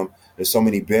system. There's so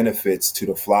many benefits to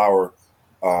the flower,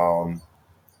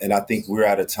 and I think we're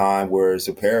at a time where it's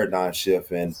a paradigm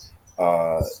shift, and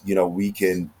we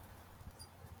can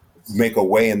make a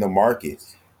way in the market.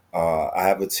 I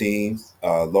have a team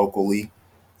locally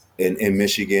in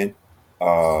Michigan.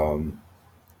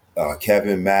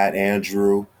 Kevin, Matt,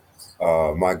 Andrew,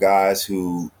 my guys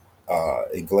who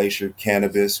in Glacier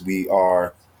Cannabis, we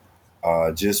are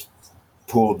just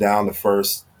pulled down the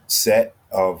first set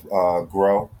of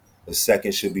grow. The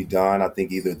second should be done, I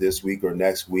think, either this week or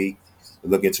next week. We're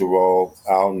looking to roll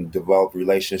out and develop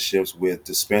relationships with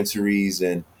dispensaries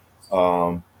and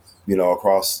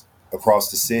across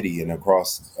the city and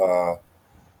across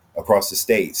across the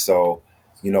state. So,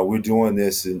 we're doing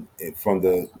this from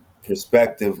the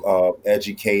perspective of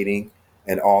educating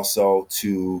and also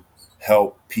to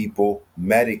help people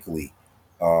medically.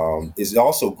 It's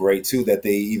also great too that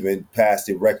they even passed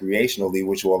it recreationally,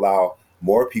 which will allow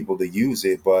more people to use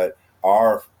it. But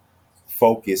our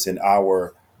focus and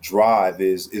our drive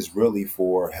is really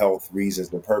for health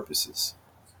reasons and purposes.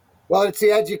 Well, it's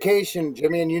the education,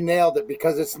 Jimmy, and you nailed it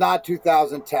because it's not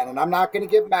 2010. And I'm not going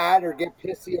to get mad or get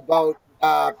pissy about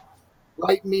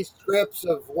write me strips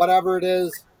of whatever it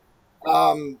is,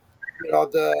 the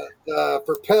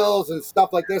for pills and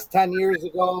stuff like this 10 years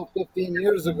ago, 15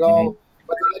 years ago.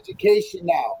 But the education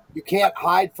now, you can't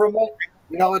hide from it.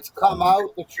 It's come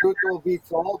out, the truth will be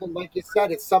told. And like you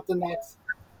said, it's something that's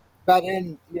fed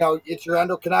in, it's your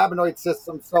endocannabinoid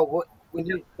system. So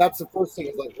that's the first thing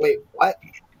is like, wait, what?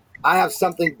 I have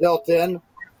something built in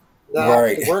that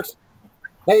actually works.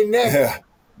 Hey, Nick.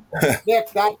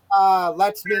 Nick, that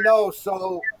lets me know.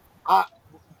 So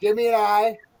Jimmy and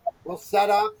I will set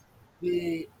up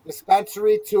the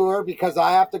dispensary tour because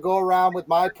I have to go around with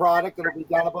my product. It'll be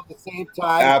done about the same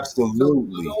time.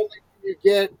 Absolutely. So you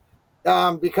get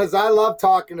because I love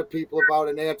talking to people about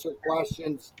and answering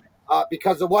questions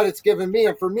because of what it's given me.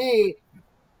 And for me,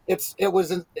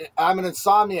 I'm an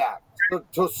insomniac.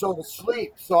 So to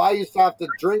sleep. So I used to have to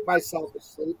drink myself to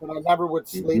sleep, and I never would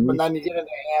sleep. And then you get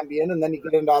into Ambien, and then you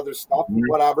get into other stuff,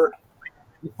 whatever.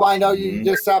 You find out you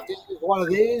just have to use one of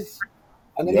these,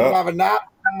 and then you can have a nap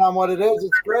depending on what it is.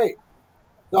 It's great.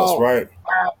 So, that's right.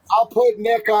 I'll put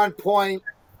Nick on point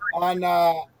on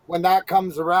when that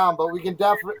comes around, but we can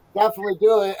definitely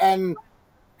do it, and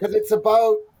because it's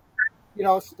about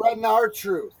spreading our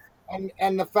truth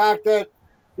and the fact that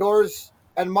yours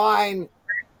and mine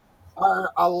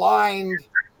are aligned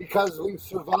because we've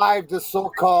survived the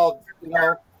so-called,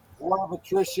 war of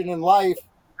attrition in life.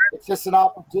 It's just an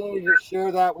opportunity to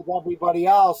share that with everybody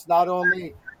else, not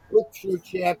only with true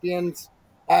champions,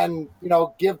 and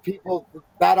give people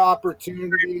that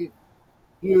opportunity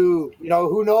to,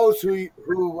 who knows who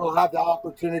will have the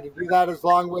opportunity to do that as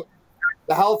long with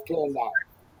the healthcare now.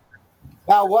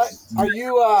 Now, what are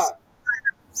you?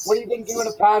 What have you been doing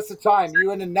to pass the time?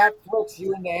 You into Netflix?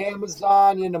 You into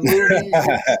Amazon? You into movies?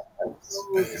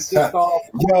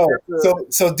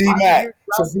 So D-Mac, check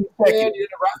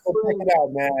it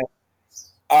out, man.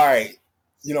 All right,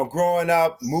 growing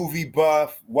up, movie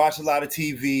buff, watch a lot of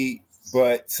TV,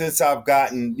 but since I've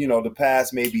gotten, the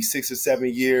past maybe 6 or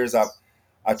 7 years, I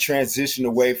transitioned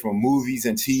away from movies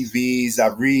and TVs. I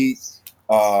read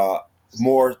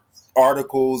more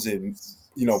articles and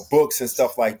books and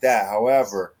stuff like that.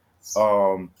 However,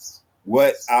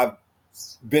 what I've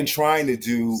been trying to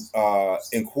do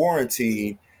in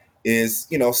quarantine is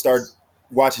start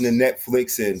watching the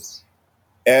Netflix, and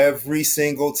every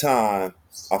single time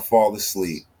I fall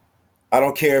asleep. I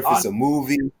don't care if it's a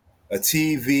movie, a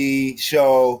TV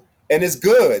show, and it's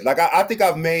good. Like I think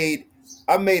I've made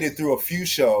it through a few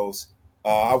shows.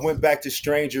 I went back to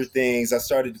Stranger Things. I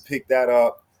started to pick that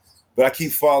up, but I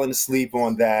keep falling asleep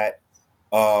on that.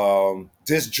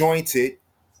 Disjointed.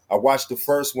 I watched the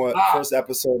first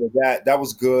episode of that. That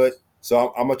was good.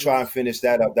 So I'm gonna try and finish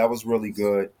that up. That was really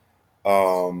good.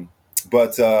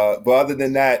 But other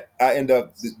than that,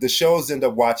 the shows end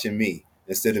up watching me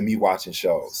instead of me watching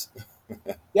shows.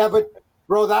 Yeah, but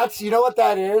bro, that's what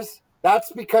that is.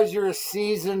 That's because you're a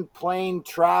seasoned plane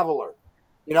traveler.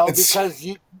 Because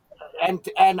you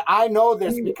and I know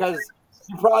this because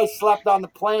you probably slept on the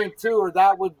plane too, or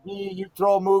that would be you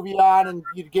throw a movie on and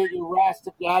you'd get your rest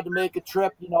if you had to make a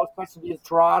trip, especially in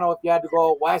Toronto if you had to go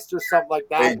out west or something like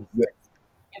that.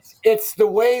 It's the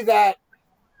way that,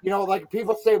 like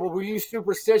people say, well, were you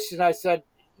superstitious? I said,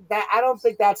 that I don't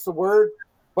think that's the word,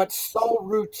 but so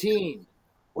routine.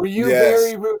 Were you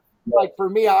very routine? Like for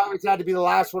me, I always had to be the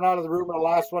last one out of the room and the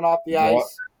last one off the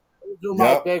ice. Those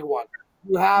are my big one.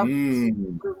 You have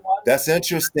that's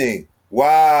interesting.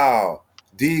 Wow.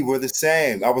 D, we're the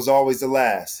same. I was always the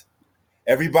last.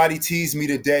 Everybody teased me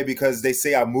today because they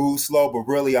say I move slow, but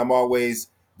really I'm always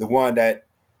the one that,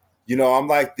 I'm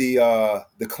like the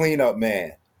cleanup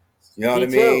man. You know what I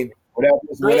mean?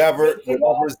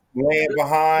 Whatever's laying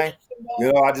behind,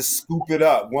 I just scoop it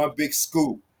up, one big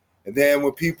scoop. And then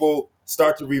when people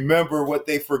start to remember what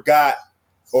they forgot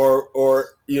or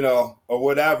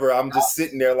whatever, I'm just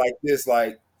sitting there like this,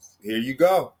 like, here you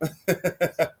go.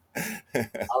 I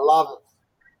love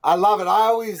it. I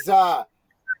always,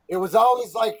 it was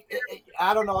always like,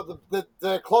 I don't know,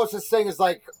 the closest thing is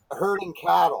like herding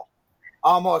cattle.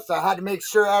 Almost. I had to make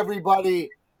sure everybody,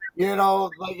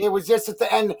 like it was just at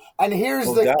the end. And here's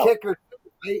the kicker,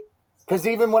 right? because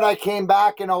even when I came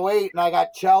back in '08 and I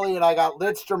got Chelly and I got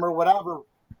Lidstrom or whatever,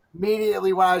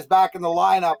 immediately when I was back in the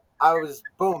lineup, I was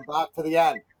boom back to the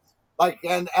end. Like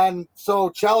and so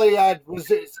Chelly it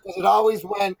always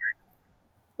went.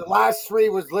 The last three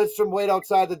was Lidstrom wait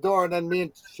outside the door, and then me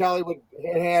and Chelly would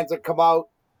hit hands and come out,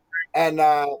 and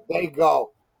they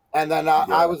go, and then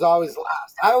I was always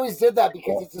last. I always did that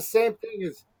because it's the same thing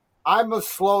as I'm a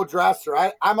slow dresser.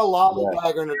 I'm a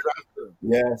lollygagger in the dressing room.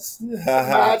 Yes. Imagine,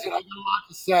 I got a lot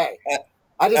to say.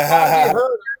 I just want to be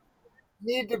heard.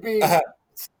 Need to be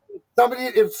somebody.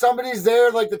 If somebody's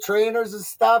there, like the trainers and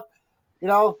stuff, you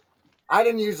know, I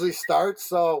didn't usually start,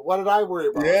 so what did I worry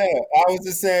about? Yeah, I was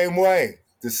the same way.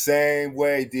 The same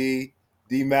way,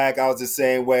 D-Mac, I was the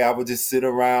same way. I would just sit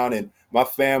around and my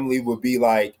family would be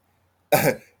like,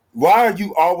 why are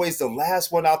you always the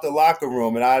last one out the locker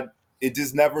room? And it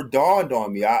just never dawned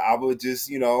on me. I would just,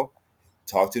 you know,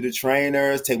 talk to the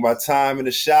trainers, take my time in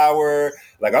the shower.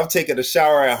 Like I'm taking a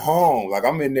shower at home. Like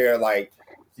I'm in there like,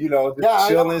 you know, just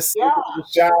chilling, sitting in the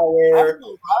shower.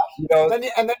 You know, and then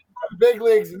you go to big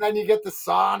leagues and then you get the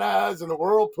saunas and the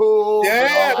whirlpool.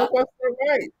 Yeah, that's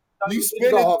right. You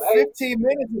spend 15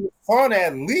 minutes in the sauna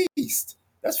at least.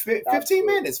 That's 15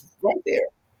 minutes right there.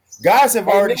 Guys have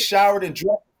already showered and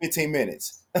dressed in 15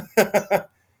 minutes.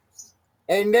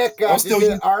 Hey, Nick, did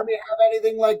the Army have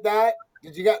anything like that?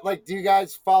 Do you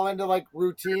guys fall into like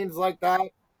routines like that?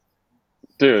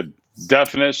 Dude,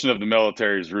 definition of the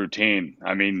military is routine.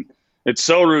 I mean, it's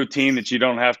so routine that you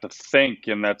don't have to think,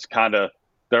 and that's kind of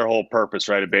their whole purpose,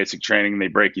 right? At basic training, they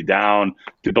break you down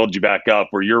to build you back up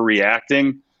where you're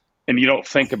reacting and you don't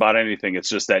think about anything. It's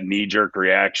just that knee-jerk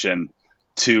reaction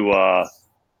to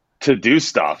do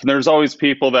stuff. And there's always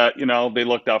people that, you know, they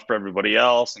looked out for everybody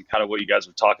else, and kind of what you guys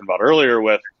were talking about earlier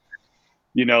with,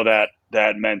 you know, that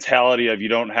mentality of you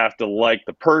don't have to like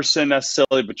the person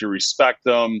necessarily, but you respect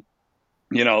them.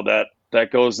 You know,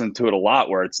 that goes into it a lot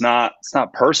where it's not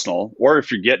personal, or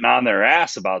if you're getting on their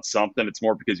ass about something, it's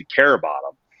more because you care about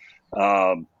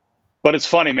them. But it's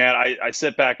funny, man. I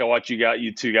sit back, I watch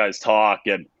you two guys talk,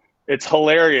 and it's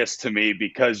hilarious to me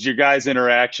because your guys'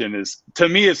 interaction is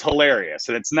hilarious.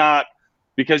 And it's not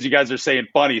because you guys are saying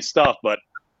funny stuff, but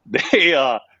they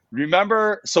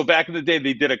remember, so back in the day,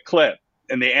 they did a clip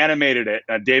and they animated it.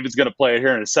 David's going to play it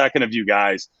here in a second of you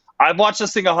guys. I've watched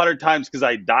this thing 100 times because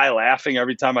I die laughing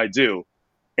every time I do.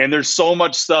 And there's so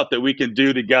much stuff that we can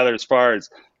do together as far as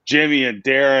Jimmy and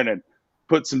Darren, and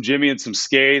put some Jimmy in some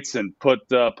skates and put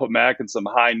Mac in some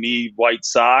high knee white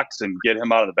socks and get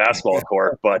him out of the basketball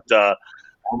court. But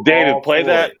David, play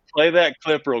that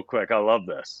clip real quick. I love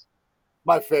this.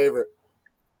 My favorite.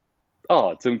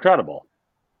 Oh, it's incredible.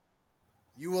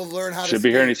 You will learn how to be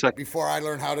here any second. Before I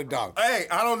learn how to dunk. Hey,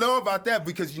 I don't know about that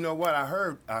because you know what? I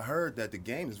heard that the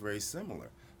game is very similar.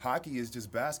 Hockey is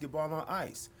just basketball on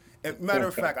ice. And matter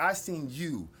of fact, I seen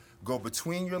you go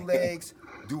between your legs,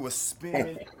 do a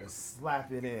spin, and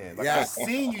slap it in. Like, I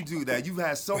seen you do that. You've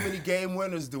had so many game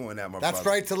winners doing that, my brother. That's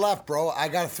right to left, bro. I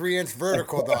got a 3-inch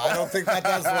vertical, though. I don't think that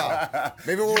does well.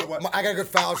 Maybe I got a good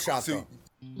foul shot, though.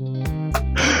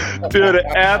 Dude, it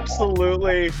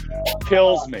absolutely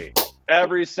kills me.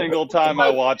 Every single time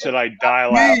I watch it, I die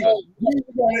laughing.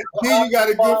 You got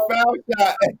a good foul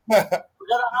shot.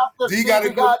 You got a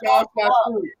good foul shot,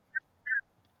 too.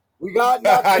 We got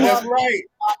That's right.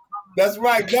 That's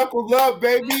right. Knuckle up,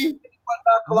 baby.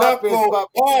 Knuckle up.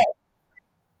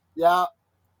 Yeah.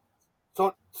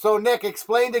 So Nick,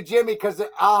 explain to Jimmy, because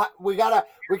we could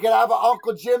have an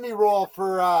Uncle Jimmy roll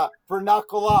for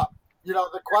Knuckle Up. You know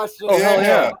the question. Oh hell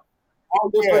yeah. Oh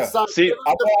yeah. See,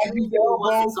 I use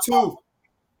elbows too.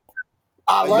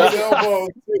 I like elbows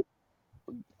too.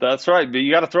 That's right. But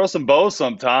you got to throw some bows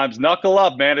sometimes. Knuckle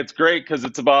up, man. It's great because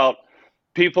it's about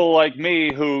people like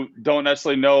me who don't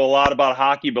necessarily know a lot about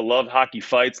hockey, but love hockey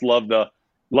fights, love the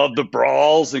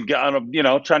brawls, and you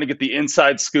know, trying to get the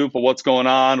inside scoop of what's going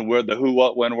on, where the who,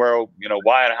 what, when, where, you know,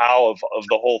 why and how of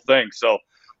the whole thing. So,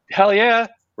 hell yeah,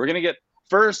 we're gonna get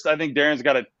first. I think Darren's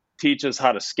got to teach us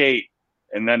how to skate,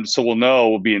 and then so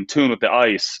we'll be in tune with the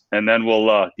ice, and then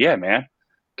we'll yeah, man,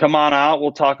 come on out.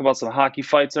 We'll talk about some hockey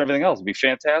fights and everything else. It'll be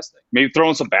fantastic. Maybe throw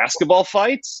in some basketball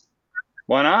fights.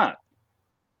 Why not?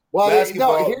 Well,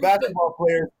 basketball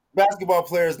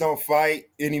players don't fight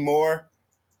anymore.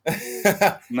 No.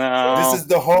 This is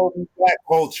the whole black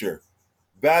culture.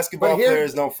 Basketball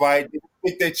players don't fight. They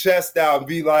stick their chest out and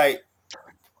be like,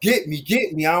 get me.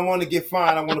 I don't want to get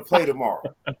fined. I want to play tomorrow.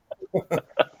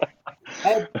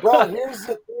 Hey, bro, here's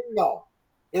the thing, though,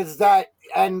 is that,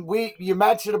 and you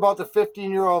mentioned about the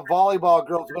 15-year-old volleyball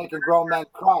girls making grown men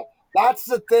cry. That's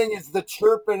the thing, is the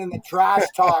chirping and the trash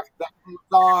talk that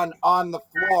goes on the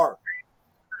floor.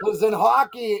 Because in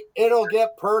hockey, it'll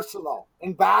get personal.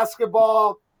 In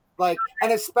basketball, like,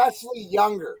 and especially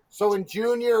younger. So in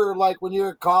junior, like when you're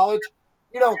in college,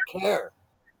 you don't care,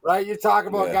 right? You're talking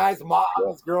about Yeah. guys'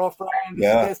 moms, girlfriends,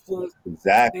 Yeah. sisters,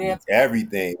 Exactly. dance,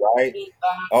 Everything, right?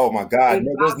 that. Oh my God. In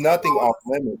No, there's nothing basketball, off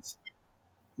limits.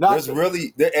 There's nothing.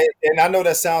 really, and I know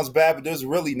that sounds bad, but there's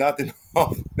really nothing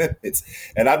off limits.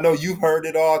 And I know you've heard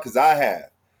it all because I have.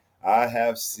 I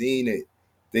have seen it.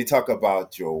 They talk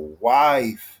about your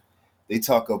wife. They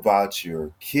talk about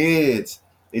your kids.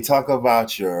 They talk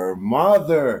about your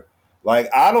mother. Like,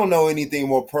 I don't know anything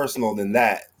more personal than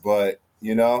that. But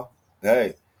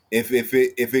hey, if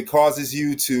it causes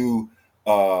you to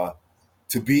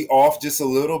be off just a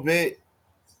little bit,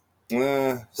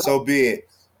 so be it.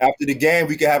 After the game,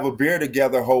 we can have a beer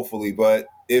together, hopefully. But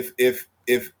if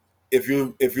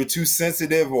you're too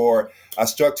sensitive or I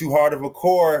struck too hard of a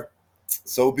chord,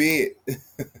 so be it.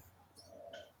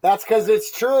 That's because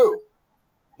it's true.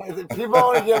 People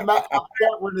only get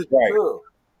upset when it's Right. true.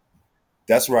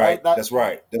 That's right. Right? That's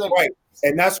right. That's right.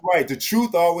 And that's right. The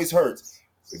truth always hurts.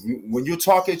 When you're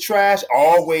talking trash,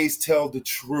 always tell the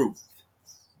truth.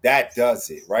 That does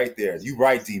it right there. You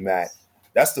right, D-Mac.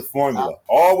 That's the formula.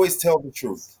 Always tell the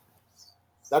truth.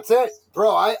 That's it.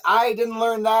 Bro, I didn't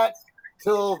learn that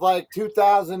till like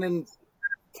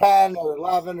 2010 or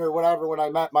 11 or whatever when I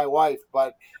met my wife.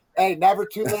 But, hey, never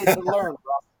too late to learn,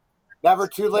 bro. Never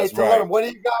too late That's to right. learn. What do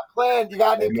you got planned? You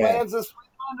got any Amen. plans this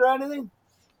weekend or anything?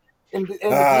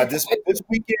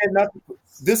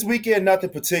 This weekend, nothing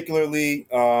particularly.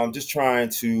 Just trying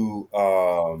to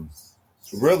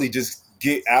really just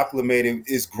get acclimated.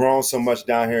 It's grown so much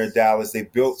down here in Dallas. They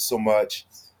built so much.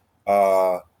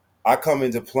 I come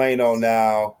into Plano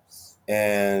now,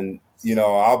 and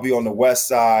I'll be on the west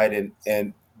side,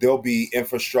 and there'll be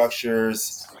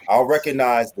infrastructures. I'll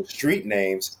recognize the street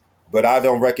names, but I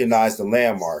don't recognize the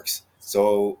landmarks.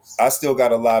 So I still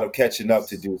got a lot of catching up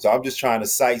to do. So I'm just trying to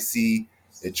sightsee,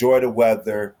 enjoy the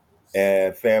weather,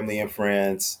 and family and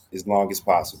friends as long as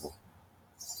possible.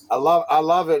 I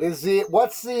love it. Are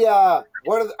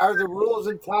the rules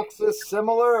in Texas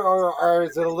similar, or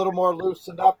is it a little more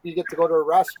loosened up? You get to go to a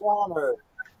restaurant, or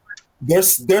They're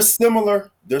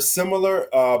similar. They're similar,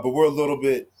 but we're a little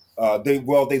bit. They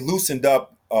loosened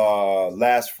up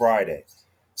last Friday.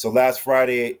 So last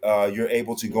Friday, you're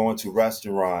able to go into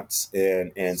restaurants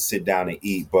and sit down and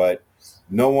eat, but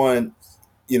no one,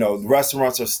 the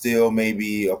restaurants are still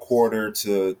maybe a quarter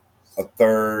to a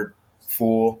third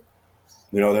full.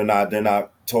 They're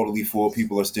not totally full.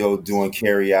 People are still doing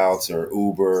carry outs or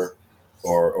Uber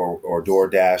or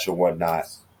DoorDash or whatnot,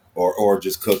 or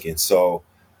just cooking. So,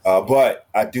 but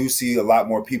I do see a lot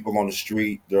more people on the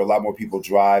street. There are a lot more people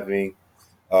driving.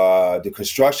 The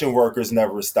construction workers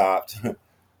never stopped.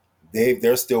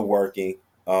 They're still working.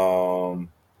 But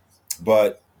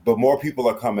more people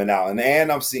are coming out,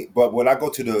 and I'm seeing. But when I go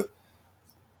to the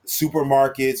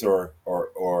supermarkets or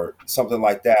something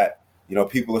like that,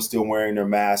 people are still wearing their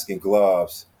mask and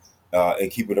gloves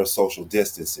and keeping their social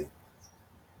distancing.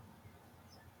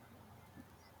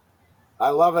 I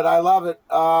love it.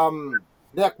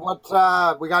 Nick,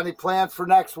 what we got any plans for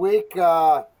next week?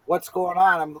 What's going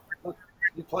on?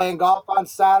 You playing golf on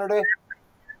Saturday?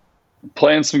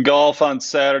 Playing some golf on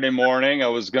Saturday morning. I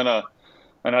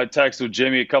texted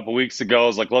Jimmy a couple weeks ago. I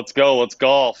was like, let's go, let's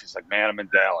golf. He's like, man, I'm in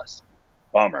Dallas.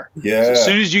 Bummer. Yeah. So as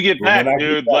soon as you get back, When I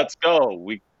dude, get back, let's go.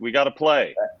 We got to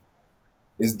play.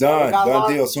 it's done.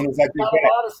 Done deal. As soon as I get back,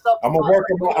 I'm gonna work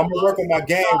on my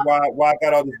game while I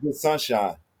got all this good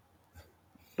sunshine.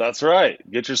 That's right.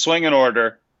 Get your swing in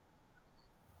order.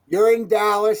 You're in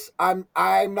Dallas. I'm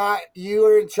not. You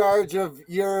are in charge of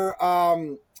your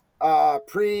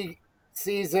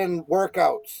pre-season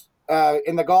workouts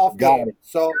in the golf game.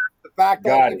 So the fact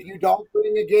that if you don't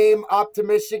bring a game up to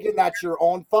Michigan, that's your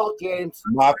own fault, James.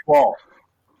 My fault.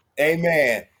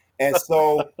 Amen. And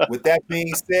so, with that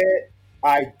being said,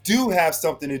 I do have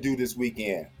something to do this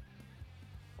weekend.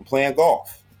 I'm playing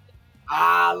golf.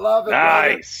 I love it.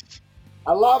 Nice. Brother.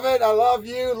 I love it. I love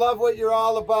you. Love what you're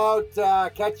all about.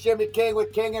 Catch Jimmy King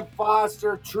with King and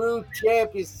Foster. True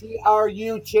Champions.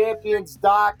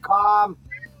 CRUchampions.com.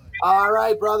 All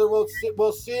right, brother. We'll see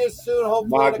you soon.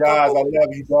 Hopefully, my guys, I love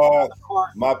you, dog.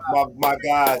 My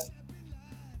guys.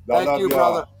 Thank you,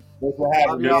 brother. Thanks for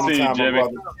having me anytime, my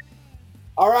brother.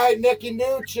 All right, Nicky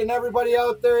Nooch and everybody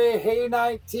out there. Hey,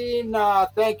 19.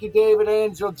 Thank you, David,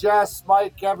 Angel, Jess,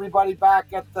 Mike, everybody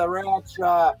back at the ranch.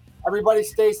 Everybody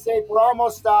stay safe. We're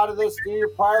almost out of this. Do your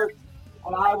part,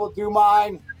 and I will do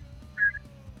mine.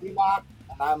 Be back,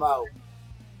 and I'm out.